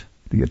arrest,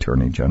 the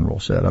Attorney General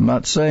said. I'm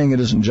not saying it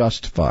isn't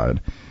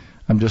justified.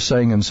 I'm just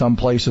saying in some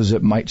places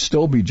it might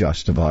still be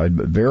justified,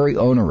 but very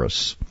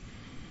onerous,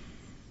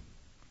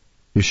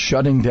 is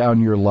shutting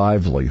down your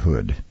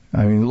livelihood.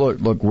 I mean, look,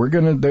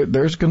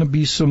 there's gonna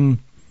be some.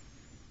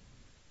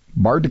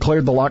 Barr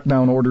declared the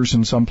lockdown orders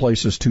in some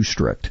places too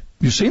strict.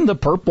 You seen the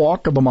perp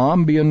walk of the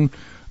mom being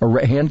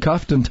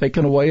handcuffed and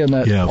taken away in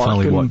that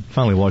park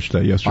finally watched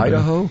that yesterday.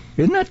 Idaho?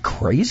 Isn't that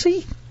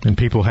crazy? And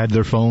people had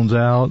their phones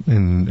out,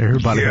 and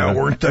everybody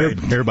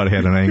everybody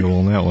had an angle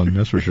on that one,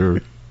 that's for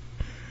sure.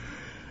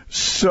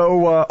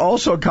 So,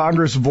 also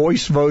Congress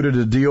voice voted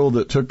a deal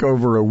that took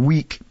over a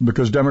week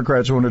because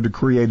Democrats wanted to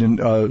create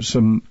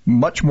some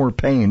much more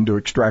pain to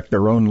extract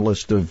their own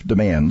list of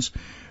demands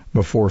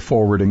before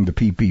forwarding the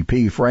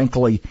PPP.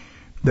 Frankly,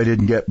 they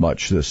didn't get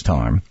much this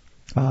time.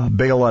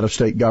 Bailout of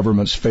state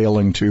governments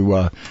failing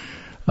to,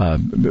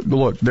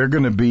 look, they're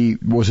going to be,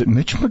 was it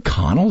Mitch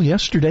McConnell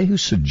yesterday who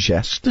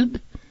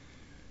suggested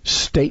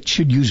states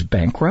should use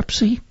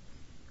bankruptcy?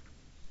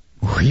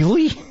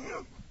 Really?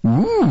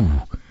 Ooh.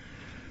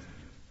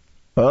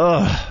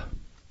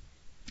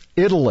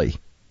 Italy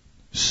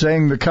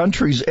saying the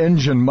country's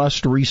engine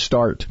must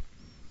restart.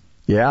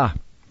 Yeah.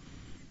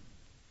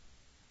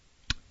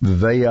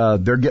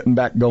 They're getting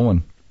back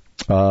going.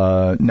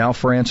 Now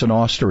France and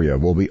Austria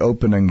will be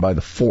opening by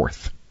the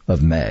 4th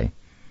of May.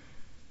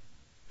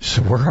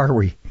 So where are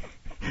we?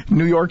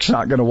 New York's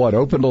not going to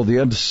open till the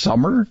end of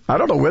summer? I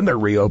don't know when they're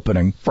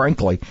reopening,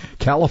 frankly.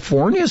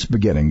 California's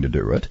beginning to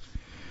do it.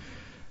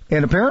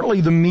 And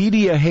apparently the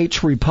media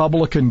hates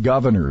Republican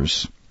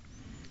governors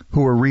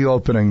who are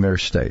reopening their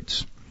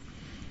states.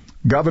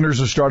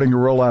 Governors are starting to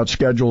roll out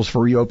schedules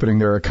for reopening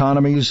their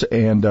economies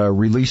and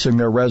releasing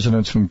their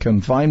residents from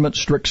confinement.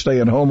 Strict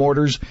stay-at-home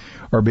orders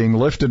are being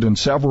lifted in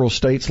several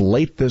states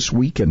late this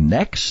week and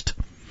next.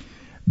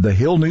 The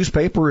Hill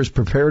newspaper has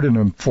prepared an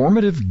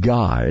informative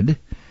guide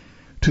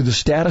to the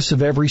status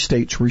of every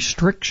state's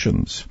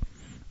restrictions.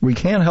 We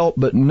can't help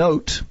but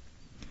note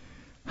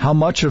how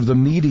much of the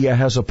media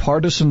has a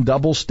partisan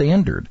double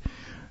standard.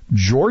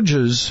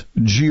 Georgia's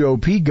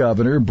GOP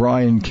governor,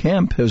 Brian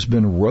Kemp, has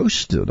been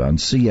roasted on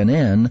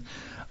CNN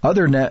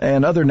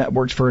and other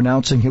networks for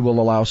announcing he will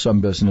allow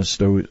some business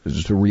to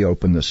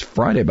reopen this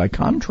Friday. By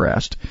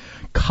contrast,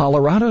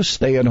 Colorado's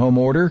stay-at-home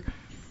order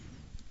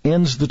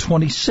ends the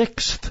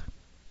 26th.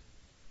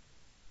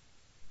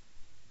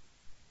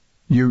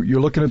 You're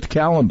looking at the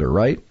calendar,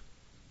 right?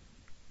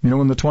 You know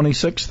when the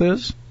 26th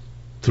is?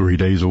 3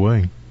 days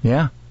away.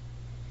 Yeah.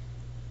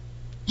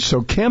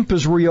 So Kemp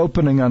is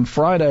reopening on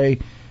Friday,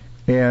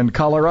 and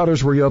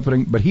Colorado's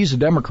reopening, but he's a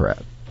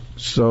Democrat.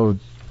 So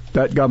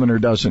that governor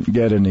doesn't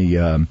get any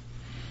blowback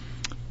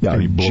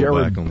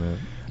on that.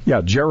 Yeah,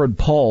 Jared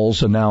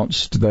Pauls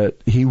announced that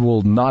he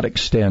will not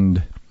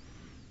extend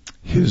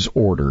his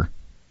order,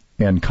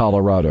 and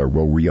Colorado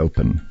will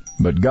reopen.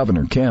 But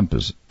Governor Kemp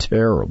is a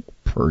terrible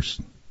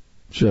person.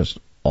 Just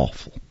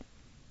awful.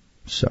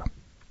 So,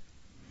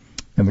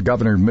 and the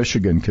governor of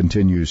Michigan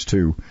continues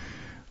to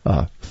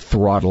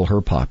throttle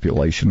her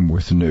population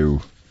with new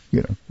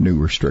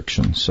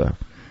restrictions. So,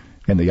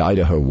 and the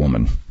Idaho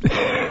woman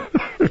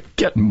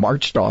getting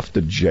marched off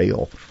to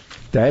jail.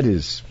 That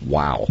is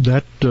wow.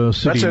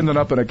 That's ending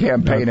up in a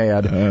campaign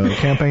ad. A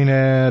campaign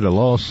ad, a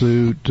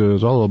lawsuit.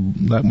 All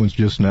of that one's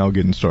just now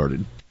getting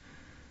started.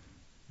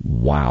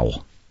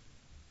 Wow.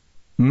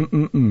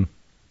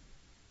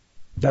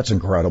 That's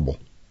incredible.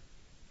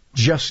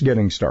 Just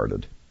getting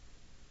started.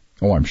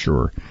 Oh, I'm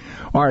sure.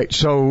 All right,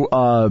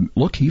 so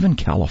look, even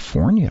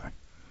California.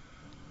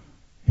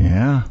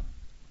 Yeah.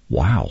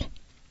 Wow.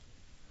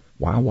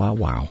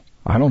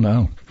 I don't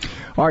know.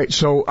 All right,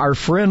 so our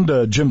friend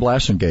Jim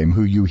Blasingame,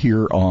 who you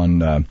hear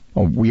on,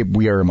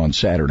 we air him on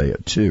Saturday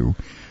at 2,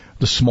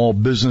 the small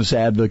business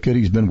advocate,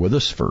 he's been with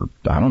us for,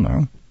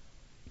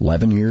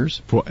 11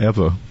 years?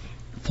 Forever.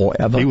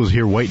 He was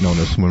here waiting on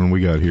us when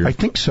we got here. I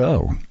think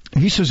so.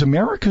 He says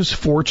America's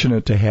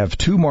fortunate to have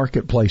two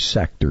marketplace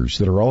sectors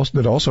that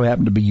also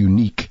happen to be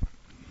unique.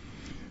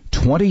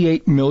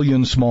 28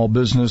 million small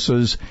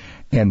businesses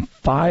and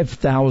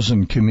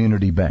 5,000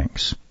 community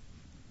banks.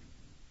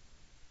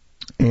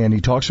 And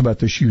he talks about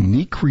this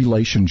unique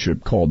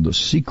relationship called the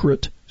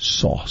secret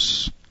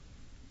sauce.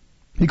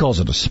 He calls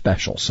it a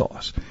special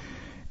sauce.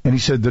 And he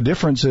said the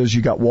difference is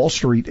you got Wall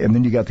Street and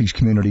then you got these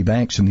community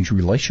banks and these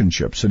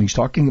relationships. And he's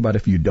talking about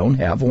if you don't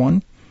have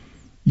one,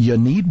 you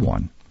need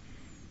one.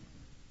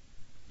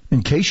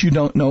 In case you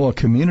don't know, a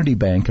community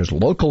bank is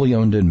locally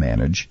owned and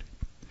managed,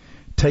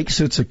 takes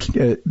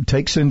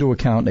into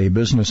account a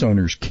business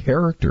owner's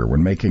character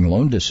when making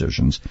loan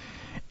decisions,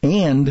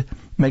 and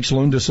makes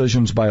loan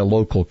decisions by a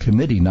local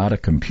committee, not a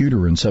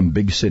computer in some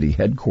big city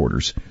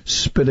headquarters,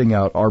 spitting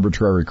out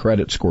arbitrary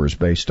credit scores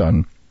based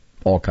on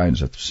all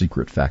kinds of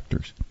secret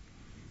factors.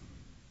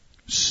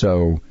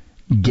 So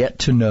get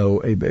to know,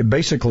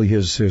 basically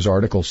his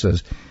article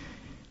says,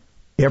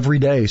 every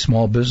day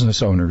small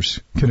business owners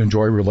can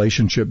enjoy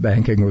relationship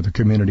banking with a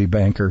community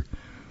banker,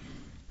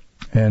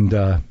 and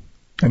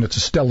it's a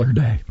stellar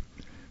day.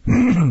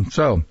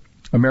 So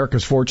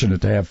America's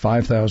fortunate to have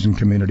 5,000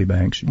 community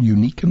banks,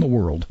 unique in the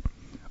world.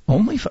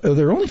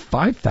 There are only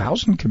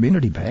 5,000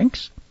 community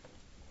banks?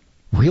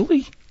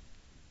 Really?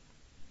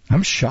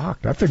 I'm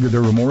shocked. I figured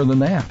there were more than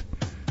that.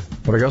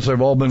 But I guess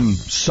they've all been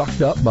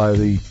sucked up by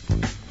the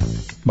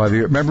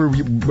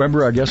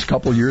remember I guess a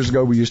couple of years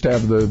ago we used to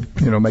have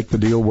make the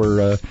deal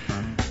where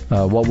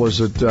what was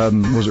it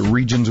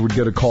Regions would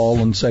get a call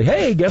and say,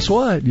 hey, guess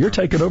what, you're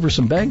taking over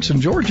some banks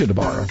in Georgia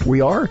tomorrow. We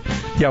are?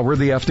 Yeah, we're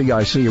the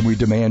FDIC and we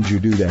demand you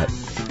do that.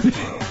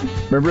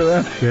 Remember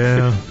that?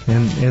 Yeah,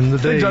 and the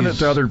days they've done it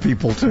to other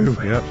people too.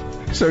 Yep.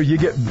 So you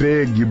get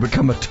big, you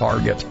become a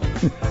Target.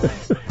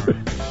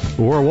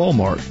 Or a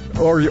Walmart.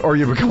 Or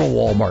you become a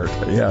Walmart.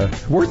 Yeah.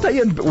 Weren't they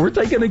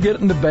going to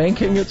get into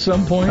banking at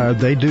some point?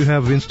 They do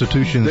have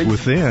institutions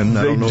within.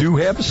 They do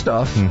have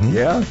stuff. Mm-hmm.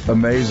 Yeah.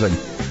 Amazing.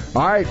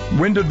 All right.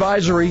 Wind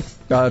advisory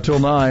till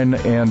 9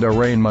 and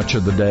rain much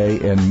of the day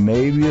and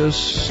maybe a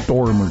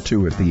storm or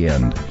two at the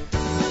end.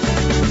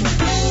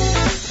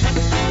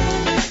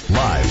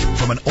 Live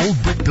from an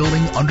old brick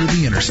building under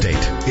the interstate,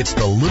 it's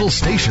the little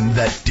station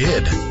that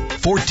did.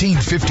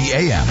 1450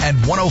 AM and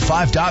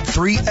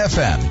 105.3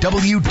 FM,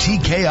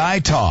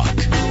 WTKI Talk.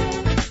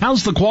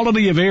 How's the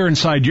quality of air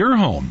inside your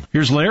home?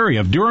 Here's Larry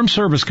of Durham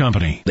Service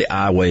Company. The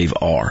iWave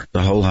R,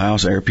 the whole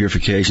house air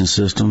purification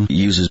system,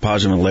 uses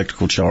positive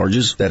electrical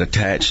charges that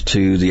attach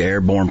to the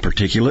airborne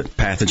particulate,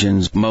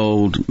 pathogens,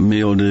 mold,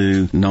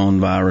 mildew, known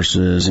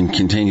viruses, and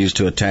continues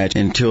to attach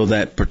until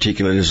that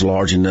particulate is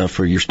large enough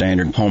for your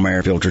standard home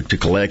air filter to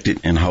collect it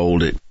and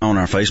hold it. On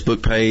our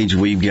Facebook page,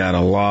 we've got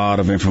a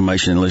lot of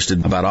information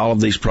listed about all of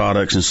these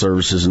products and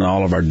services and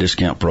all of our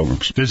discount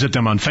programs. Visit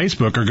them on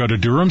Facebook or go to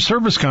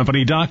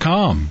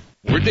DurhamServiceCompany.com.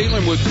 We're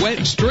dealing with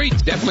wet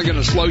streets. Definitely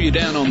going to slow you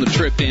down on the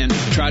trip in.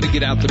 Try to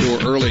get out the door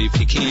early if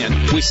you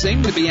can. We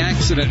seem to be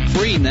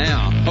accident-free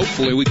now.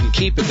 Hopefully we can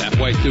keep it that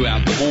way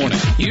throughout the morning.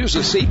 Use a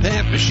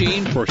CPAP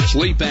machine for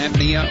sleep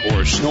apnea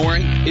or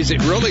snoring. Is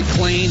it really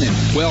clean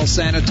and well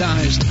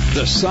sanitized?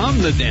 The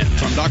Somnodent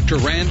from Dr.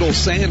 Randall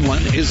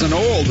Sandlin is an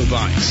oil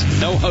device.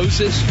 No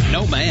hoses,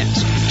 no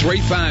mask.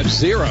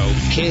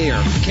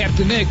 350-CARE.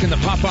 Captain Nick in the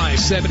Popeye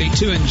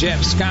 72 and Jeff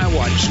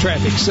Skywatch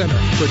Traffic Center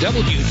for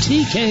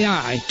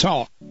WTKI Talk.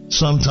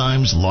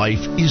 Sometimes life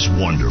is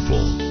wonderful,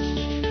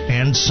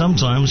 and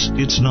sometimes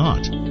it's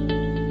not.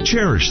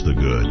 Cherish the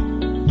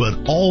good,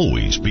 but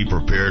always be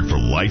prepared for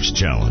life's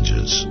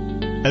challenges.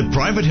 At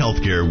Private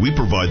Healthcare, we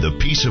provide the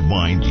peace of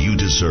mind you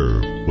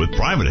deserve. With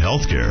Private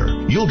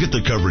Healthcare, you'll get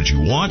the coverage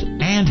you want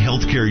and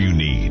healthcare you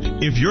need.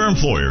 If your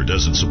employer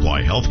doesn't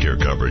supply healthcare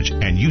coverage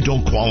and you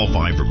don't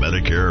qualify for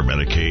Medicare or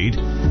Medicaid,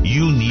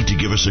 you need to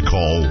give us a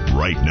call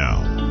right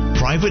now.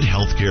 Private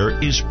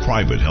Healthcare is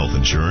private health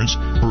insurance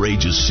for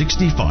ages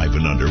 65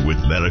 and under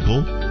with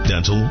medical,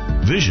 dental,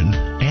 vision,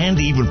 and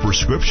even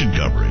prescription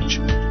coverage.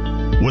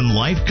 When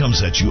life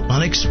comes at you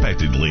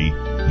unexpectedly,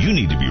 you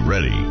need to be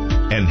ready,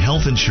 and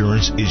health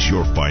insurance is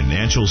your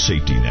financial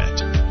safety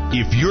net.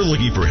 If you're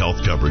looking for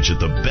health coverage at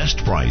the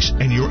best price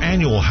and your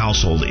annual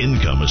household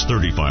income is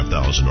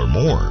 $35,000 or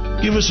more,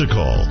 give us a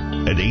call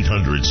at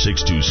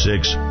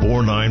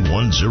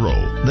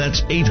 800-626-4910.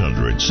 That's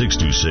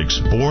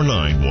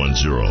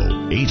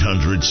 800-626-4910.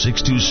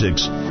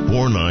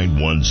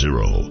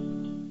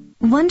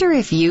 800-626-4910. Wonder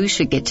if you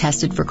should get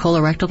tested for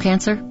colorectal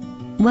cancer?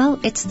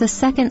 Well, it's the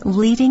second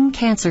leading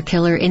cancer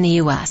killer in the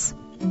U.S.,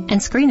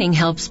 and screening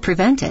helps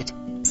prevent it.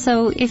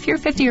 So if you're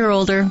 50 or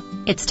older,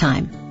 it's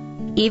time.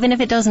 Even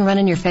if it doesn't run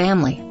in your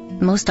family.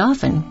 Most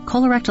often,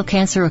 colorectal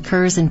cancer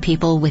occurs in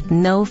people with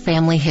no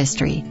family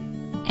history.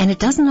 And it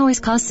doesn't always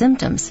cause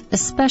symptoms,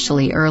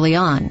 especially early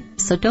on.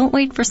 So don't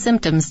wait for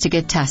symptoms to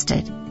get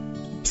tested.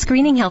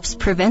 Screening helps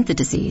prevent the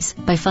disease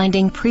by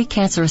finding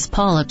precancerous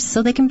polyps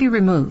so they can be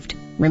removed.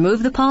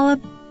 Remove the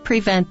polyp,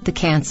 prevent the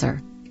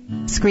cancer.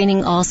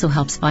 Screening also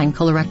helps find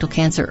colorectal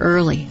cancer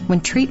early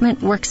when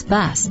treatment works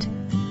best.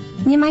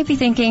 You might be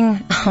thinking,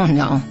 oh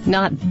no,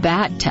 not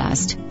that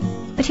test.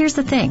 But here's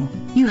the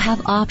thing. You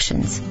have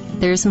options.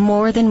 There's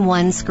more than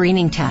one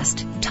screening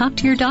test. Talk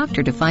to your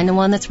doctor to find the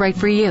one that's right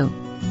for you.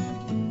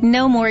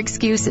 No more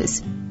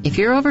excuses. If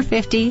you're over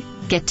 50,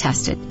 get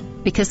tested,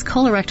 because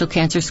colorectal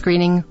cancer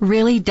screening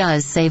really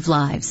does save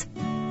lives.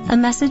 A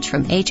message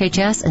from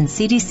HHS and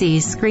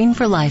CDC's Screen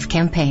for Life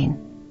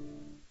campaign.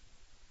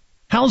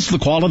 How's the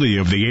quality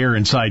of the air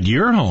inside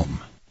your home?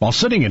 While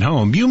sitting at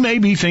home, you may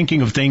be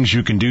thinking of things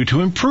you can do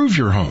to improve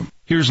your home.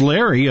 Here's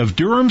Larry of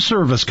Durham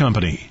Service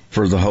Company.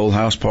 For the whole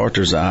house part,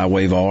 there's the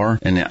iWave R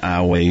and the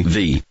iWave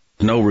V.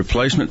 No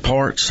replacement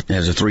parts. It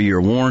has a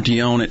 3-year warranty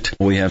on it.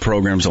 We have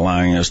programs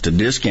allowing us to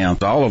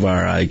discount all of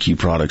our IQ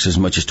products as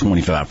much as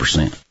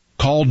 25%.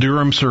 Call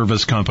Durham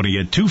Service Company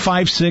at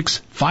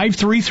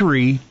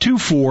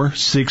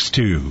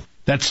 256-533-2462.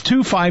 That's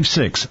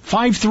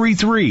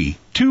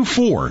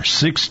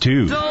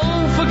 256-533-2462.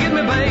 Don't forget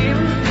me, babe.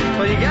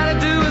 All you gotta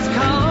do is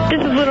call.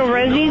 This is Little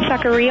Rosie,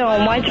 Taqueria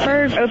on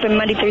Whitesburg, open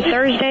Monday through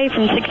Thursday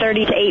from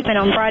 6:30 to 8, and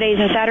on Fridays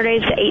and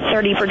Saturdays to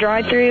 8:30 for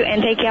drive-thru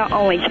and takeout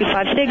only.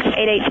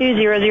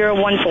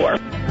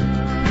 256-882-0014.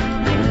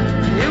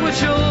 It would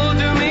sure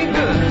do me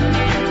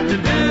good to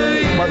do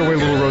you. By the way,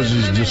 Little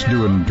Rosie's just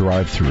doing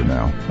drive-thru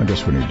now. I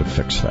guess we need to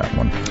fix that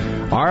one.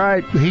 All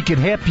right, he can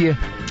help you.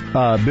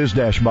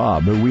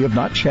 Biz-Bob, who we have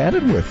not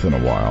chatted with in a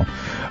while.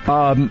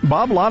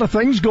 Bob, a lot of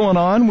things going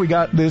on. We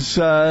got this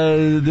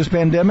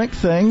pandemic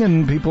thing,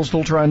 and people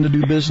still trying to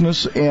do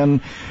business, and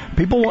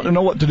people want to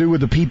know what to do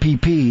with the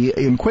PPP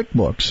in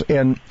QuickBooks.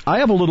 And I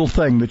have a little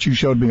thing that you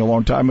showed me a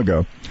long time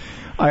ago.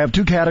 I have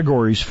 2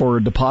 categories for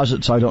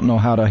deposits I don't know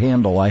how to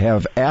handle. I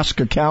have Ask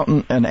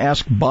Accountant and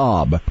Ask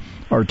Bob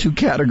are 2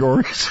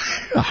 categories.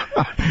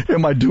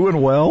 Am I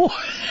doing well?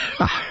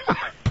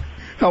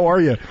 How are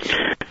you?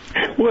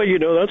 Well,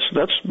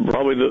 that's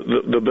probably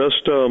the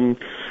best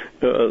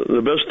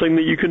thing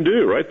that you can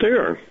do right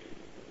there.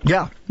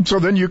 Yeah. So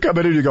then you come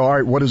in and you go, all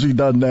right, what has he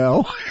done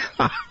now?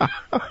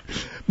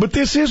 But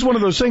this is one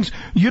of those things.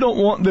 You don't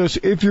want this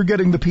if you're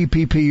getting the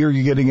PPP or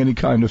you're getting any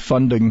kind of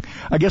funding.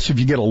 I guess if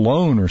you get a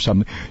loan or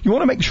something, you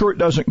want to make sure it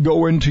doesn't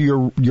go into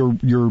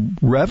your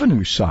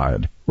revenue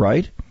side,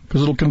 right?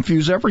 Because it'll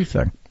confuse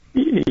everything.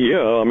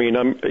 Yeah. I mean,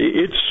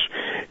 it's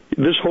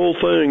this whole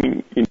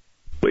thing.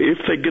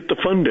 If they get the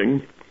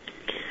funding,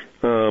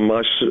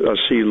 I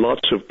see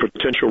lots of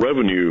potential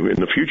revenue in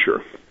the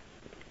future.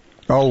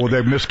 Oh, will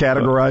they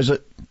miscategorize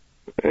it?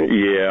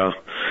 Yeah.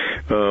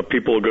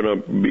 People are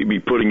going to be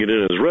putting it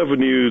in as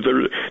revenue.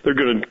 They're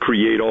going to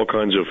create all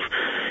kinds of,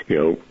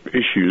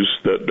 issues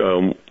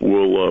that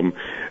will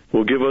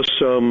give us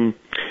some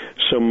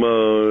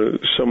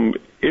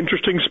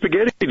interesting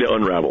spaghetti to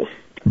unravel.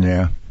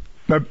 Yeah.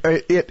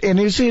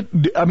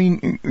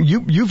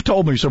 You've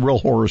told me some real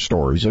horror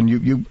stories, and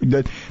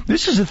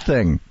this is a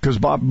thing, because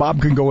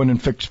Bob can go in and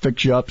fix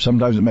you up.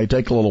 Sometimes it may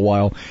take a little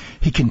while.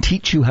 He can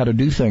teach you how to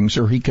do things,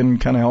 or he can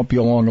kind of help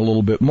you along a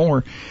little bit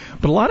more.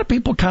 But a lot of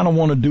people kind of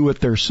want to do it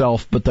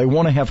themselves, but they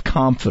want to have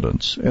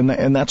confidence,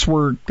 and that's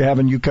where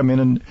having you come in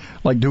and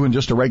like doing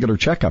just a regular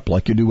checkup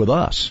like you do with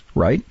us,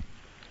 right?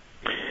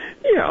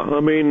 Yeah, I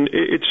mean,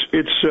 it's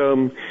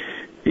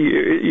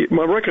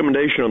my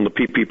recommendation on the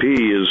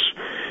PPP is,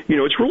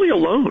 it's really a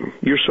loan.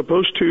 You're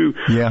supposed to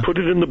put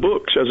it in the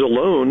books as a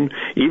loan,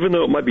 even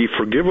though it might be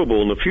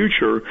forgivable in the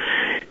future.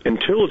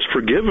 Until it's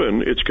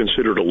forgiven, it's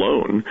considered a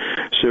loan.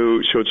 So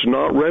it's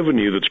not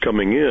revenue that's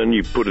coming in.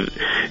 You put it,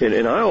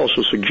 and I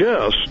also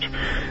suggest,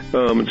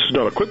 it's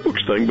not a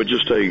QuickBooks thing, but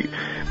just I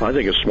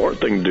think a smart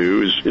thing to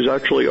do is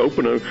actually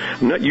I'm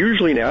not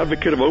usually an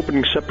advocate of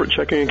opening separate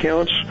checking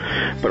accounts,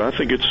 but I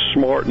think it's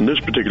smart in this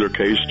particular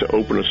case to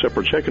open a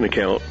separate checking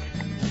account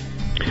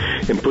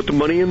and put the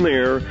money in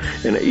there,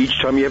 and each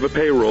time you have a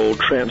payroll,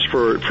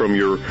 transfer it from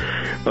your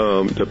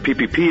the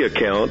PPP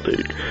account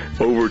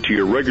over to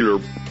your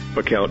regular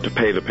account to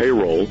pay the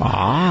payroll.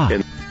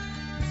 And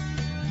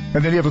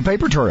then you have a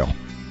paper trail.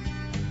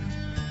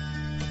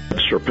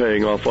 Start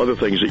paying off other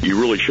things that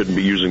you really shouldn't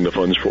be using the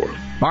funds for.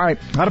 All right.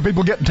 How do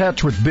people get in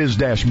touch with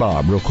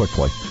Biz-Bob real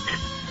quickly?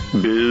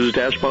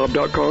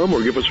 Biz-Bob.com,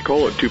 or give us a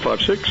call at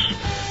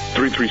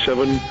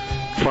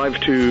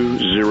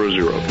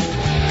 256-337-5200.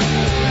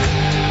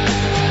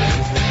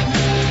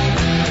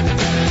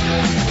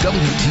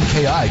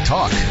 WTKI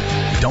Talk.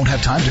 Don't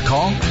have time to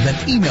call?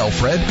 Then email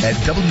Fred at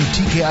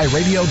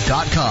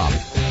WTKIRadio.com.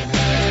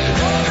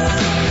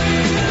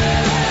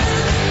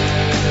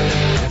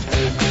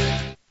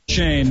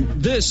 Shane,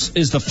 this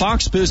is the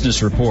Fox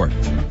Business Report.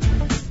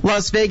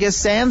 Las Vegas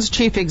Sands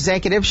Chief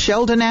Executive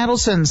Sheldon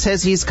Adelson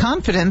says he's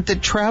confident that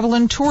travel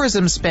and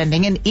tourism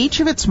spending in each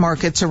of its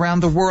markets around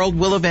the world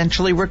will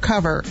eventually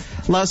recover.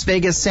 Las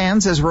Vegas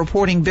Sands is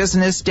reporting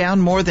business down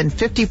more than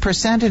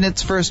 50% in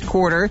its first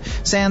quarter.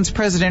 Sands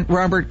President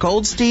Robert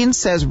Goldstein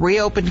says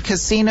reopened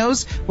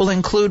casinos will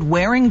include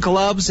wearing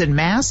gloves and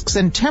masks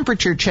and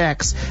temperature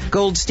checks.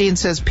 Goldstein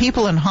says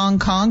people in Hong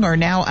Kong are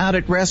now out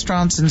at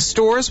restaurants and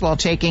stores while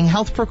taking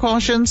health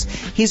precautions.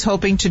 He's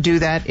hoping to do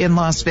that in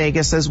Las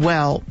Vegas as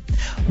well. Ohio.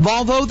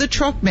 Volvo, the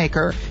truck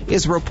maker,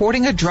 is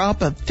reporting a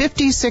drop of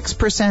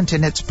 56%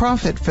 in its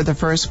profit for the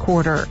first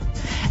quarter.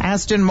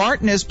 Aston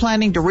Martin is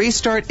planning to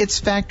restart its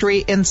factory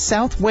in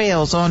South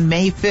Wales on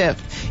May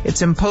 5th.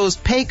 It's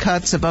imposed pay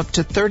cuts of up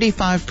to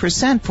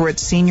 35% for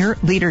its senior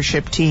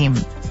leadership team.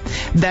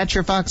 That's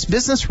your Fox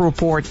Business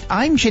Report.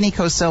 I'm Ginny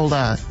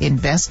Cosola,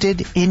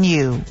 invested in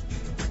you.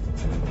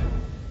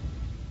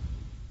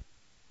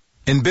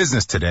 In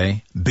business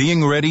today,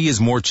 being ready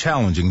is more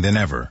challenging than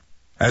ever.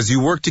 As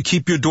you work to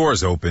keep your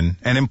doors open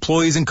and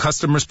employees and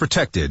customers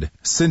protected,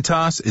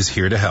 Cintas is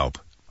here to help.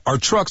 Our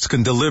trucks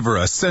can deliver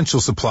essential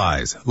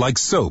supplies like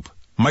soap,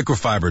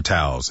 microfiber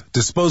towels,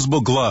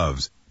 disposable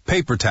gloves,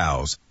 paper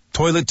towels,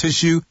 toilet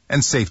tissue,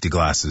 and safety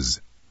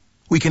glasses.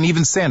 We can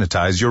even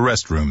sanitize your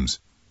restrooms.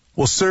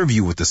 We'll serve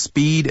you with the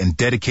speed and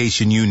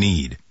dedication you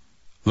need.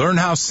 Learn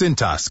how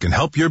Cintas can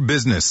help your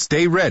business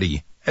stay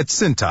ready at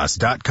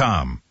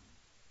Cintas.com.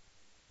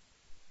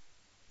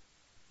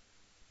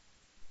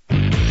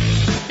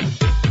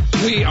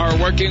 We are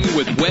working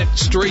with wet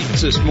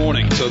streets this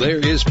morning, so there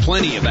is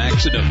plenty of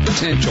accident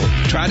potential.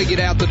 Try to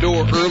get out the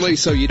door early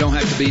so you don't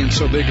have to be in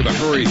so big of a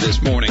hurry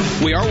this morning.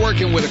 We are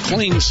working with a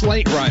clean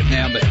slate right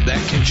now, but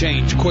that can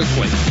change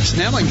quickly.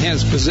 Snelling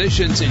has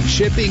positions in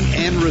shipping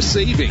and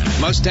receiving.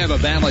 Must have a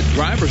valid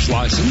driver's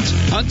license.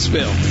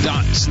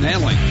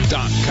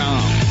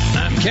 Huntsville.snelling.com.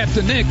 I'm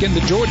Captain Nick in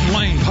the Jordan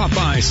Lane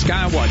Popeye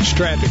Skywatch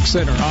Traffic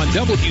Center on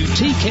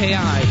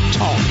WTKI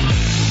Talk.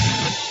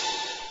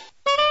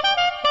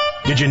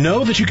 Did you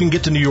know that you can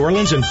get to New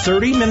Orleans in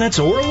 30 minutes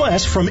or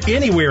less from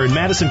anywhere in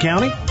Madison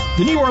County?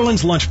 The New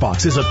Orleans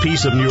Lunchbox is a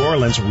piece of New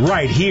Orleans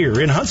right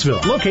here in Huntsville,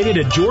 located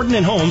at Jordan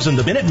and Holmes in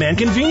the Minuteman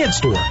Convenience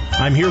Store.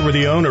 I'm here with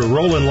the owner,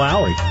 Roland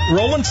Lowry.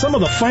 Roland, some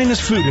of the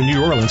finest food in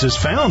New Orleans is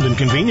found in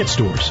convenience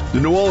stores. The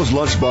New Orleans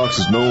Lunchbox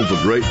is known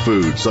for great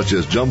food, such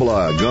as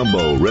jambalaya,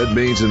 gumbo, red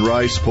beans and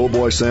rice, po'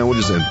 boy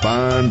sandwiches, and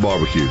fine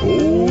barbecue.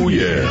 Oh,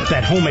 yeah.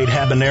 That homemade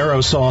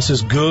habanero sauce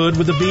is good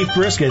with the beef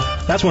brisket.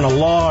 That's when a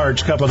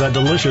large cup of that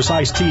delicious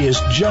iced tea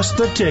is just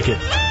the ticket.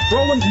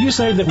 Roland, you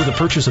say that with the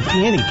purchase of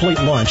any plate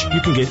lunch,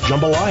 you can get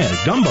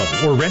jambalaya, gumbo,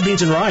 or red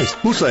beans and rice.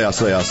 Who say I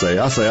say,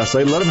 let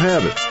them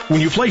have it.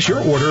 When you place your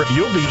order,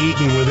 you'll be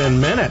eating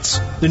within minutes.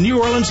 The New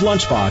Orleans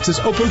Lunchbox is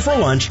open for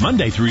lunch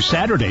Monday through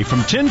Saturday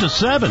from 10 to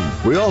 7.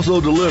 We also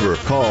deliver.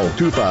 Call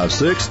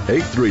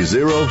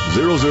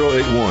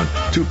 256-830-0081.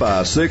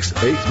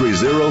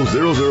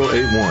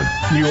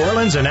 256-830-0081. New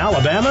Orleans and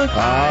Alabama?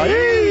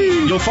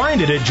 Aye. You'll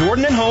find it at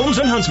Jordan and Holmes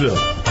in Huntsville.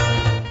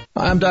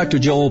 I'm Dr.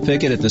 Joel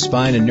Pickett at the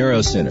Spine and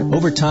Neuro Center.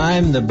 Over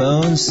time, the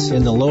bones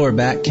in the lower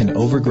back can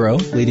overgrow,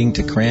 leading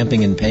to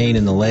cramping and pain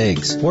in the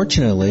legs.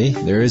 Fortunately,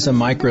 there is a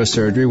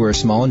microsurgery where a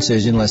small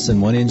incision, less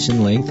than 1 inch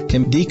in length,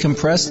 can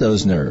decompress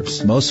those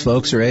nerves. Most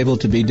folks are able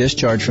to be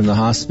discharged from the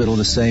hospital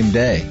the same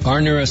day.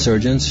 Our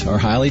neurosurgeons are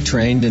highly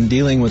trained in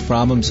dealing with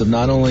problems of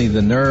not only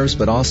the nerves,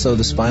 but also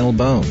the spinal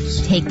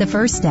bones. Take the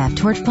first step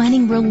toward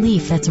finding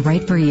relief that's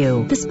right for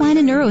you. The Spine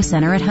and Neuro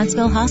Center at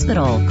Huntsville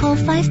Hospital. Call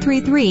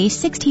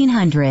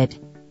 533-1600.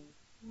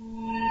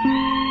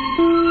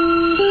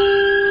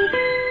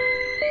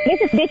 This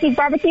is Vicky's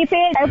Barbecue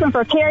Pit, open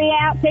for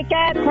carry-out,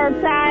 pickup,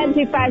 curbside,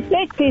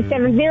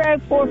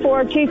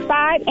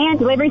 256-270-4425, and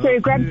delivery through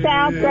Grub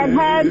South,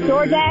 Grubhub,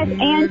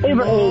 DoorDash, and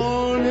Uber Eats.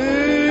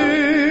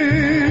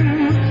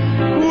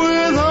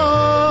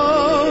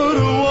 Without a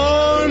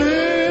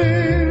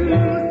warning,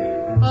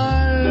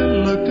 I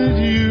looked at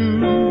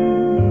you,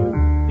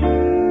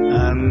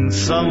 and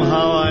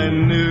somehow I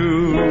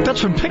knew.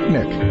 That's from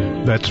Picnic.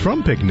 That's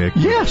from Picnic.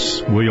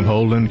 Yes. William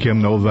Holden,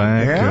 Kim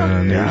Novak,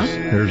 and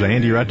there's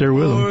Andy right there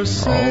with them. Oh,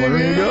 there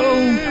you go.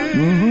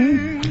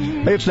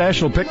 Mm-hmm. Hey, it's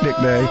National Picnic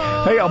Day.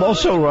 Hey, I'm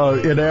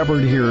also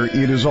enamored here.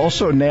 It is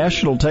also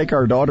National Take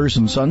Our Daughters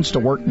and Sons to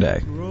Work Day.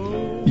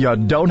 You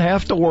don't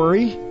have to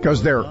worry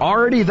because they're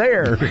already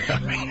there.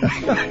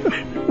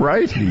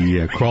 Right?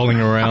 Yeah, crawling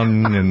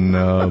around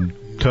and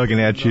tugging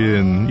at you,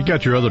 and you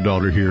got your other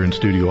daughter here in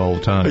studio all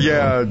the time.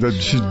 Yeah,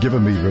 she's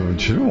giving me,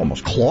 she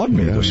almost clawed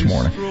me this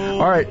morning.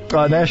 All right,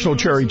 National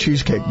Cherry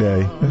Cheesecake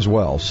Day as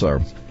well, so,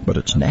 but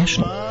it's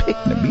National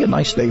Picnic. Be a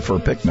nice day for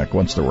a picnic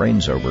once the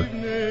rain's over.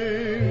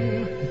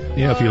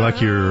 Yeah, if you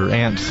like your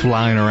ants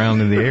flying around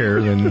in the air,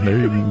 then there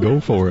you can go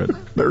for it.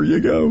 There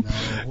you go.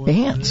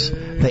 Ants.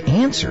 The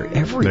ants are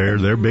everywhere.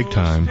 They're big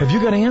time. Have you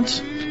got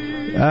ants?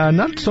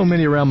 Not so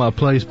many around my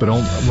place, but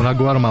when I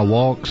go out on my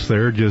walks,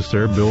 they're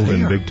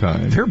building big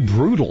time. They're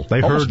brutal.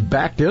 I almost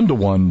backed into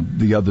one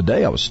the other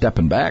day. I was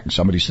stepping back, and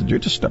somebody said, "You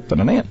just stepped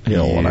in an ant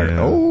hill." Yeah.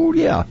 And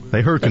yeah.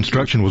 They heard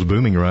construction was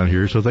booming around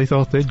here, so they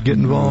thought they'd get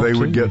involved. They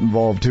would get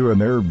involved too,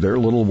 and they're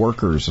little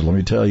workers. Let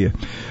me tell you.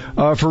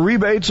 For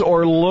rebates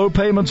or low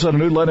payments on a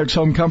new Lennox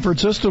home comfort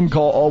system,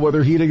 call All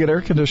Weather Heating and Air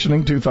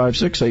Conditioning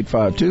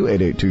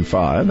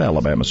 256-852-8825.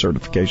 Alabama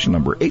certification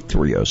number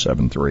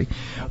 83073.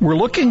 We're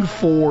looking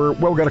for,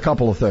 we've got a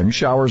couple of things.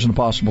 Showers and a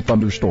possible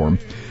thunderstorm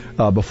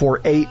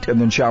before 8,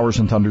 and then showers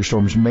and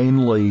thunderstorms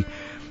mainly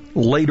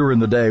later in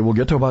the day. We'll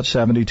get to about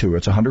 72.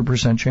 It's a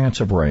 100%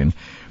 chance of rain.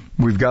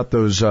 We've got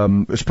those,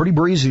 it's pretty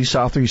breezy,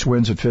 southeast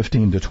winds at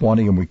 15 to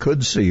 20, and we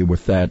could see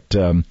with that,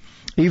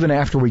 even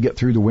after we get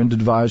through the wind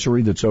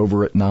advisory that's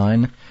over at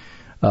 9,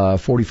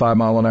 45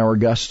 mile an hour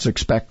gusts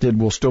expected,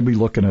 we'll still be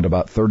looking at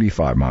about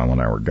 35 mile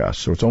an hour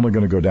gusts. So it's only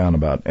going to go down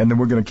about, and then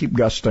we're going to keep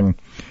gusting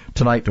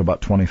tonight to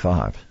about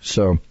 25.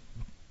 So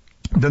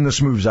then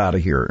this moves out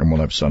of here and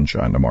we'll have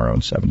sunshine tomorrow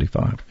and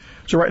 75.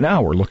 So right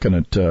now we're looking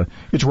at,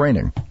 it's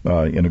raining,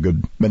 in a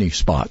good many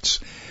spots.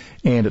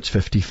 And it's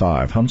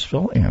 55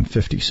 Huntsville and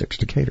 56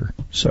 Decatur.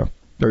 So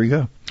there you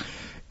go.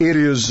 It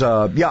is,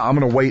 I'm going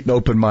to wait and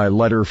open my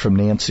letter from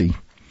Nancy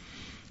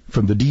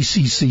from the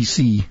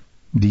DCCC.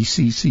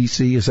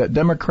 DCCC, is that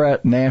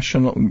Democrat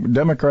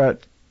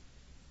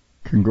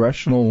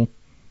Congressional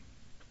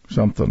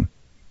something?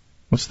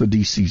 What's the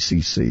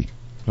DCCC?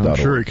 I'm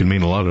sure it can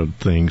mean a lot of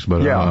things,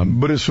 but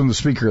but it's from the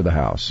Speaker of the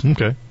House.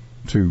 Okay.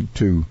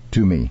 To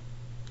me.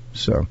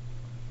 So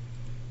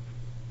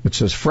it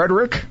says,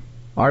 Frederick,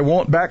 I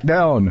won't back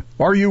down.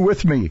 Are you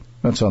with me?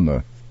 That's on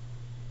the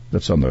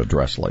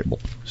address label.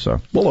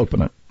 So we'll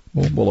open it.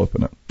 We'll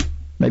open it.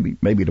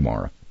 Maybe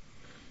tomorrow.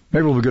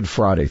 Maybe it'll be a good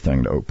Friday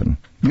thing to open.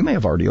 You may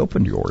have already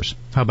opened yours.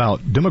 How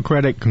about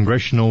Democratic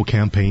Congressional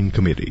Campaign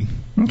Committee?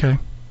 Okay.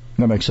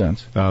 That makes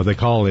sense. They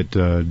call it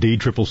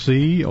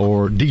DCCC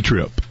or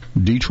D-Trip.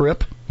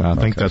 D-Trip? I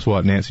think that's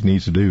what Nancy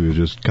needs to do, is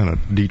just kind of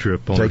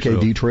D-Trip on herself. Take a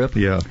D-Trip?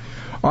 Yeah.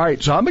 All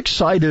right, so I'm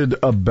excited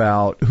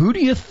about, who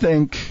do you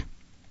think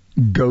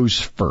goes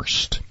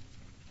first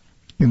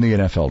in the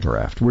NFL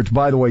draft, which,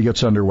 by the way,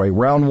 gets underway.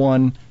 Round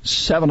 1,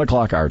 7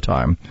 o'clock our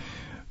time,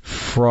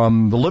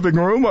 from the living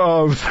room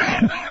of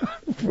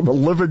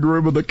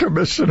the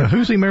commissioner.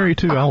 Who's he married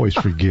to? I always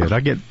forget. I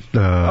get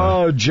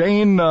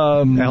Jane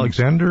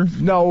Alexander.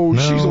 No,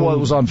 she's the one that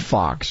was on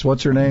Fox.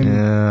 What's her name?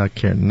 Yeah, I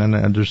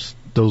can't. Just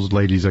those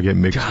ladies I get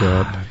mixed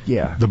up.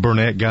 Yeah. The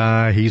Burnett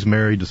guy, he's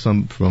married to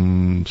some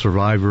from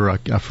Survivor. I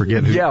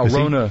forget who. Yeah,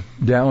 Rona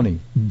Downey.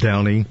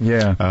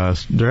 Yeah.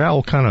 They're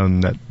all kind of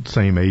in that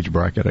same age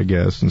bracket, I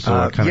guess. And so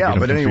I kind of get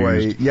them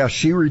confused. Anyway,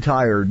 she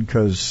retired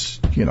because,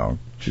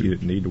 she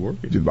didn't need to work.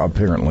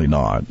 Apparently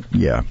not.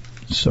 Yeah.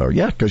 So,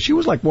 because she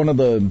was like one of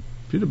the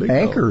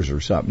anchors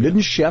or something.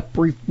 Didn't Shep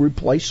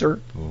replace her?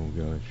 Oh,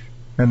 gosh.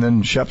 And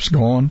then Shep's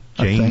gone.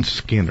 Jane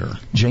Skinner.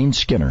 Jane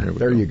Skinner.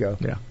 There you go.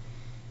 Yeah.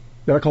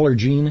 Did I call her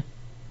Jean?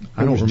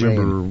 I don't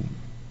remember.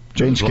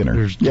 Jane Skinner.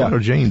 There's a lot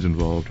of Janes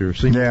involved here.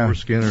 Seymour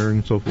Skinner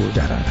and so forth.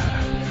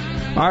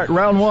 All right,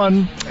 round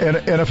 1,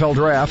 NFL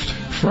draft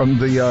from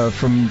the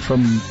from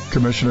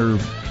Commissioner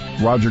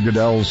Roger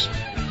Goodell's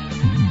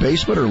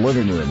basement or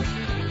living room.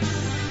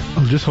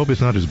 I just hope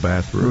it's not his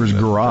bathroom. Or his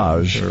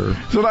garage. Sure.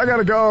 So I got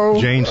to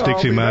go. Jane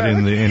sticks him out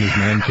in his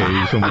man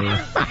cave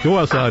somewhere. Go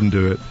outside and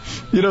do it.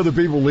 The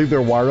people leave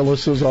their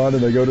wirelesses on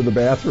and they go to the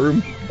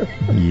bathroom.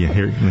 Yeah,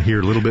 hear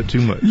a little bit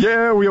too much.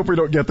 Yeah, we hope we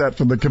don't get that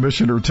from the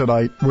commissioner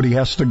tonight when he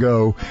has to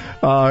go.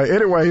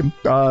 Anyway,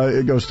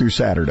 it goes through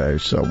Saturday,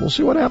 so we'll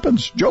see what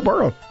happens. Joe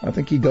Burrow, I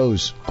think he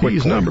goes quickly.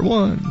 He's number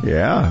 1.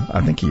 Yeah,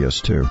 I think he is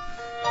too.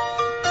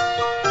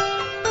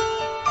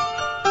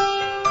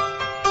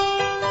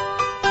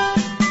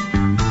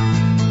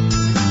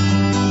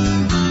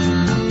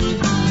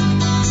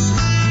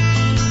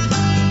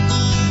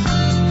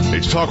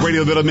 Talk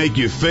radio that'll make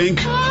you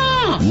think,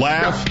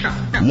 laugh,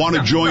 want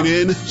to join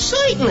in?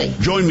 Certainly.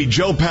 Join me,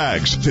 Joe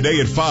Pags, today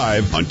at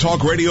 5 on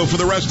Talk Radio for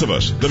the rest of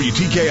us,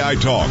 WTKI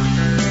Talk.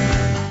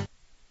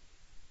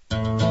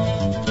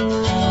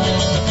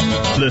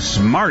 The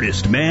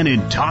smartest man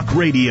in talk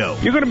radio.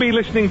 You're going to be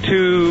listening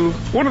to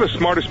one of the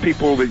smartest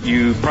people that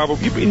you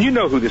probably, and you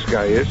know who this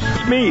guy is.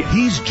 It's me.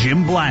 He's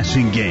Jim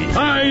Blasingame.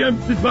 I am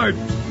the smart.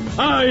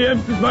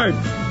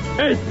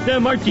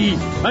 S-M-R-T.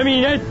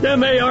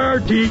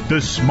 S-M-A-R-R-T.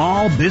 The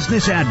Small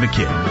Business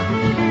Advocate.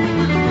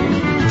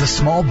 The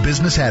Small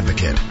Business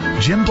Advocate.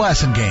 Jim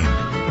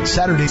Blasingame.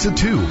 Saturdays at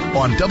 2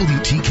 on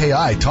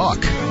WTKI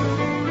Talk.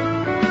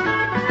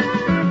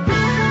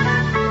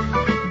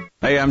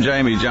 Hey, I'm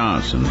Jamie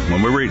Johnson.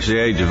 When we reach the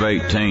age of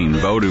 18,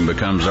 voting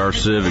becomes our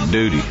civic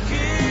duty.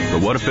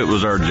 But what if it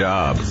was our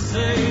job?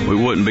 We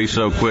wouldn't be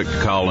so quick to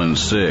call in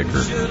sick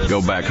or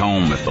go back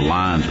home if the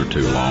lines were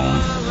too long,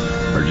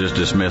 or just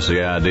dismiss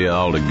the idea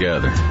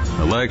altogether.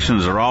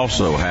 Elections are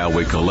also how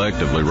we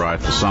collectively write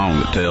the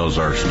song that tells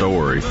our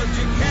story,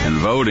 and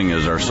voting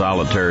is our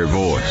solitary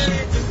voice.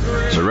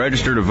 So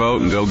register to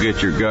vote and go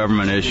get your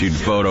government-issued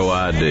photo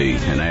ID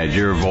and add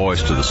your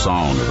voice to the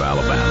song of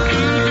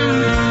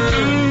Alabama.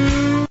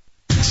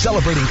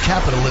 Celebrating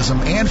capitalism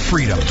and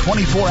freedom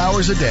 24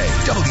 hours a day.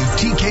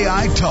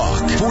 WTKI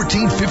Talk,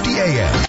 1450 AM.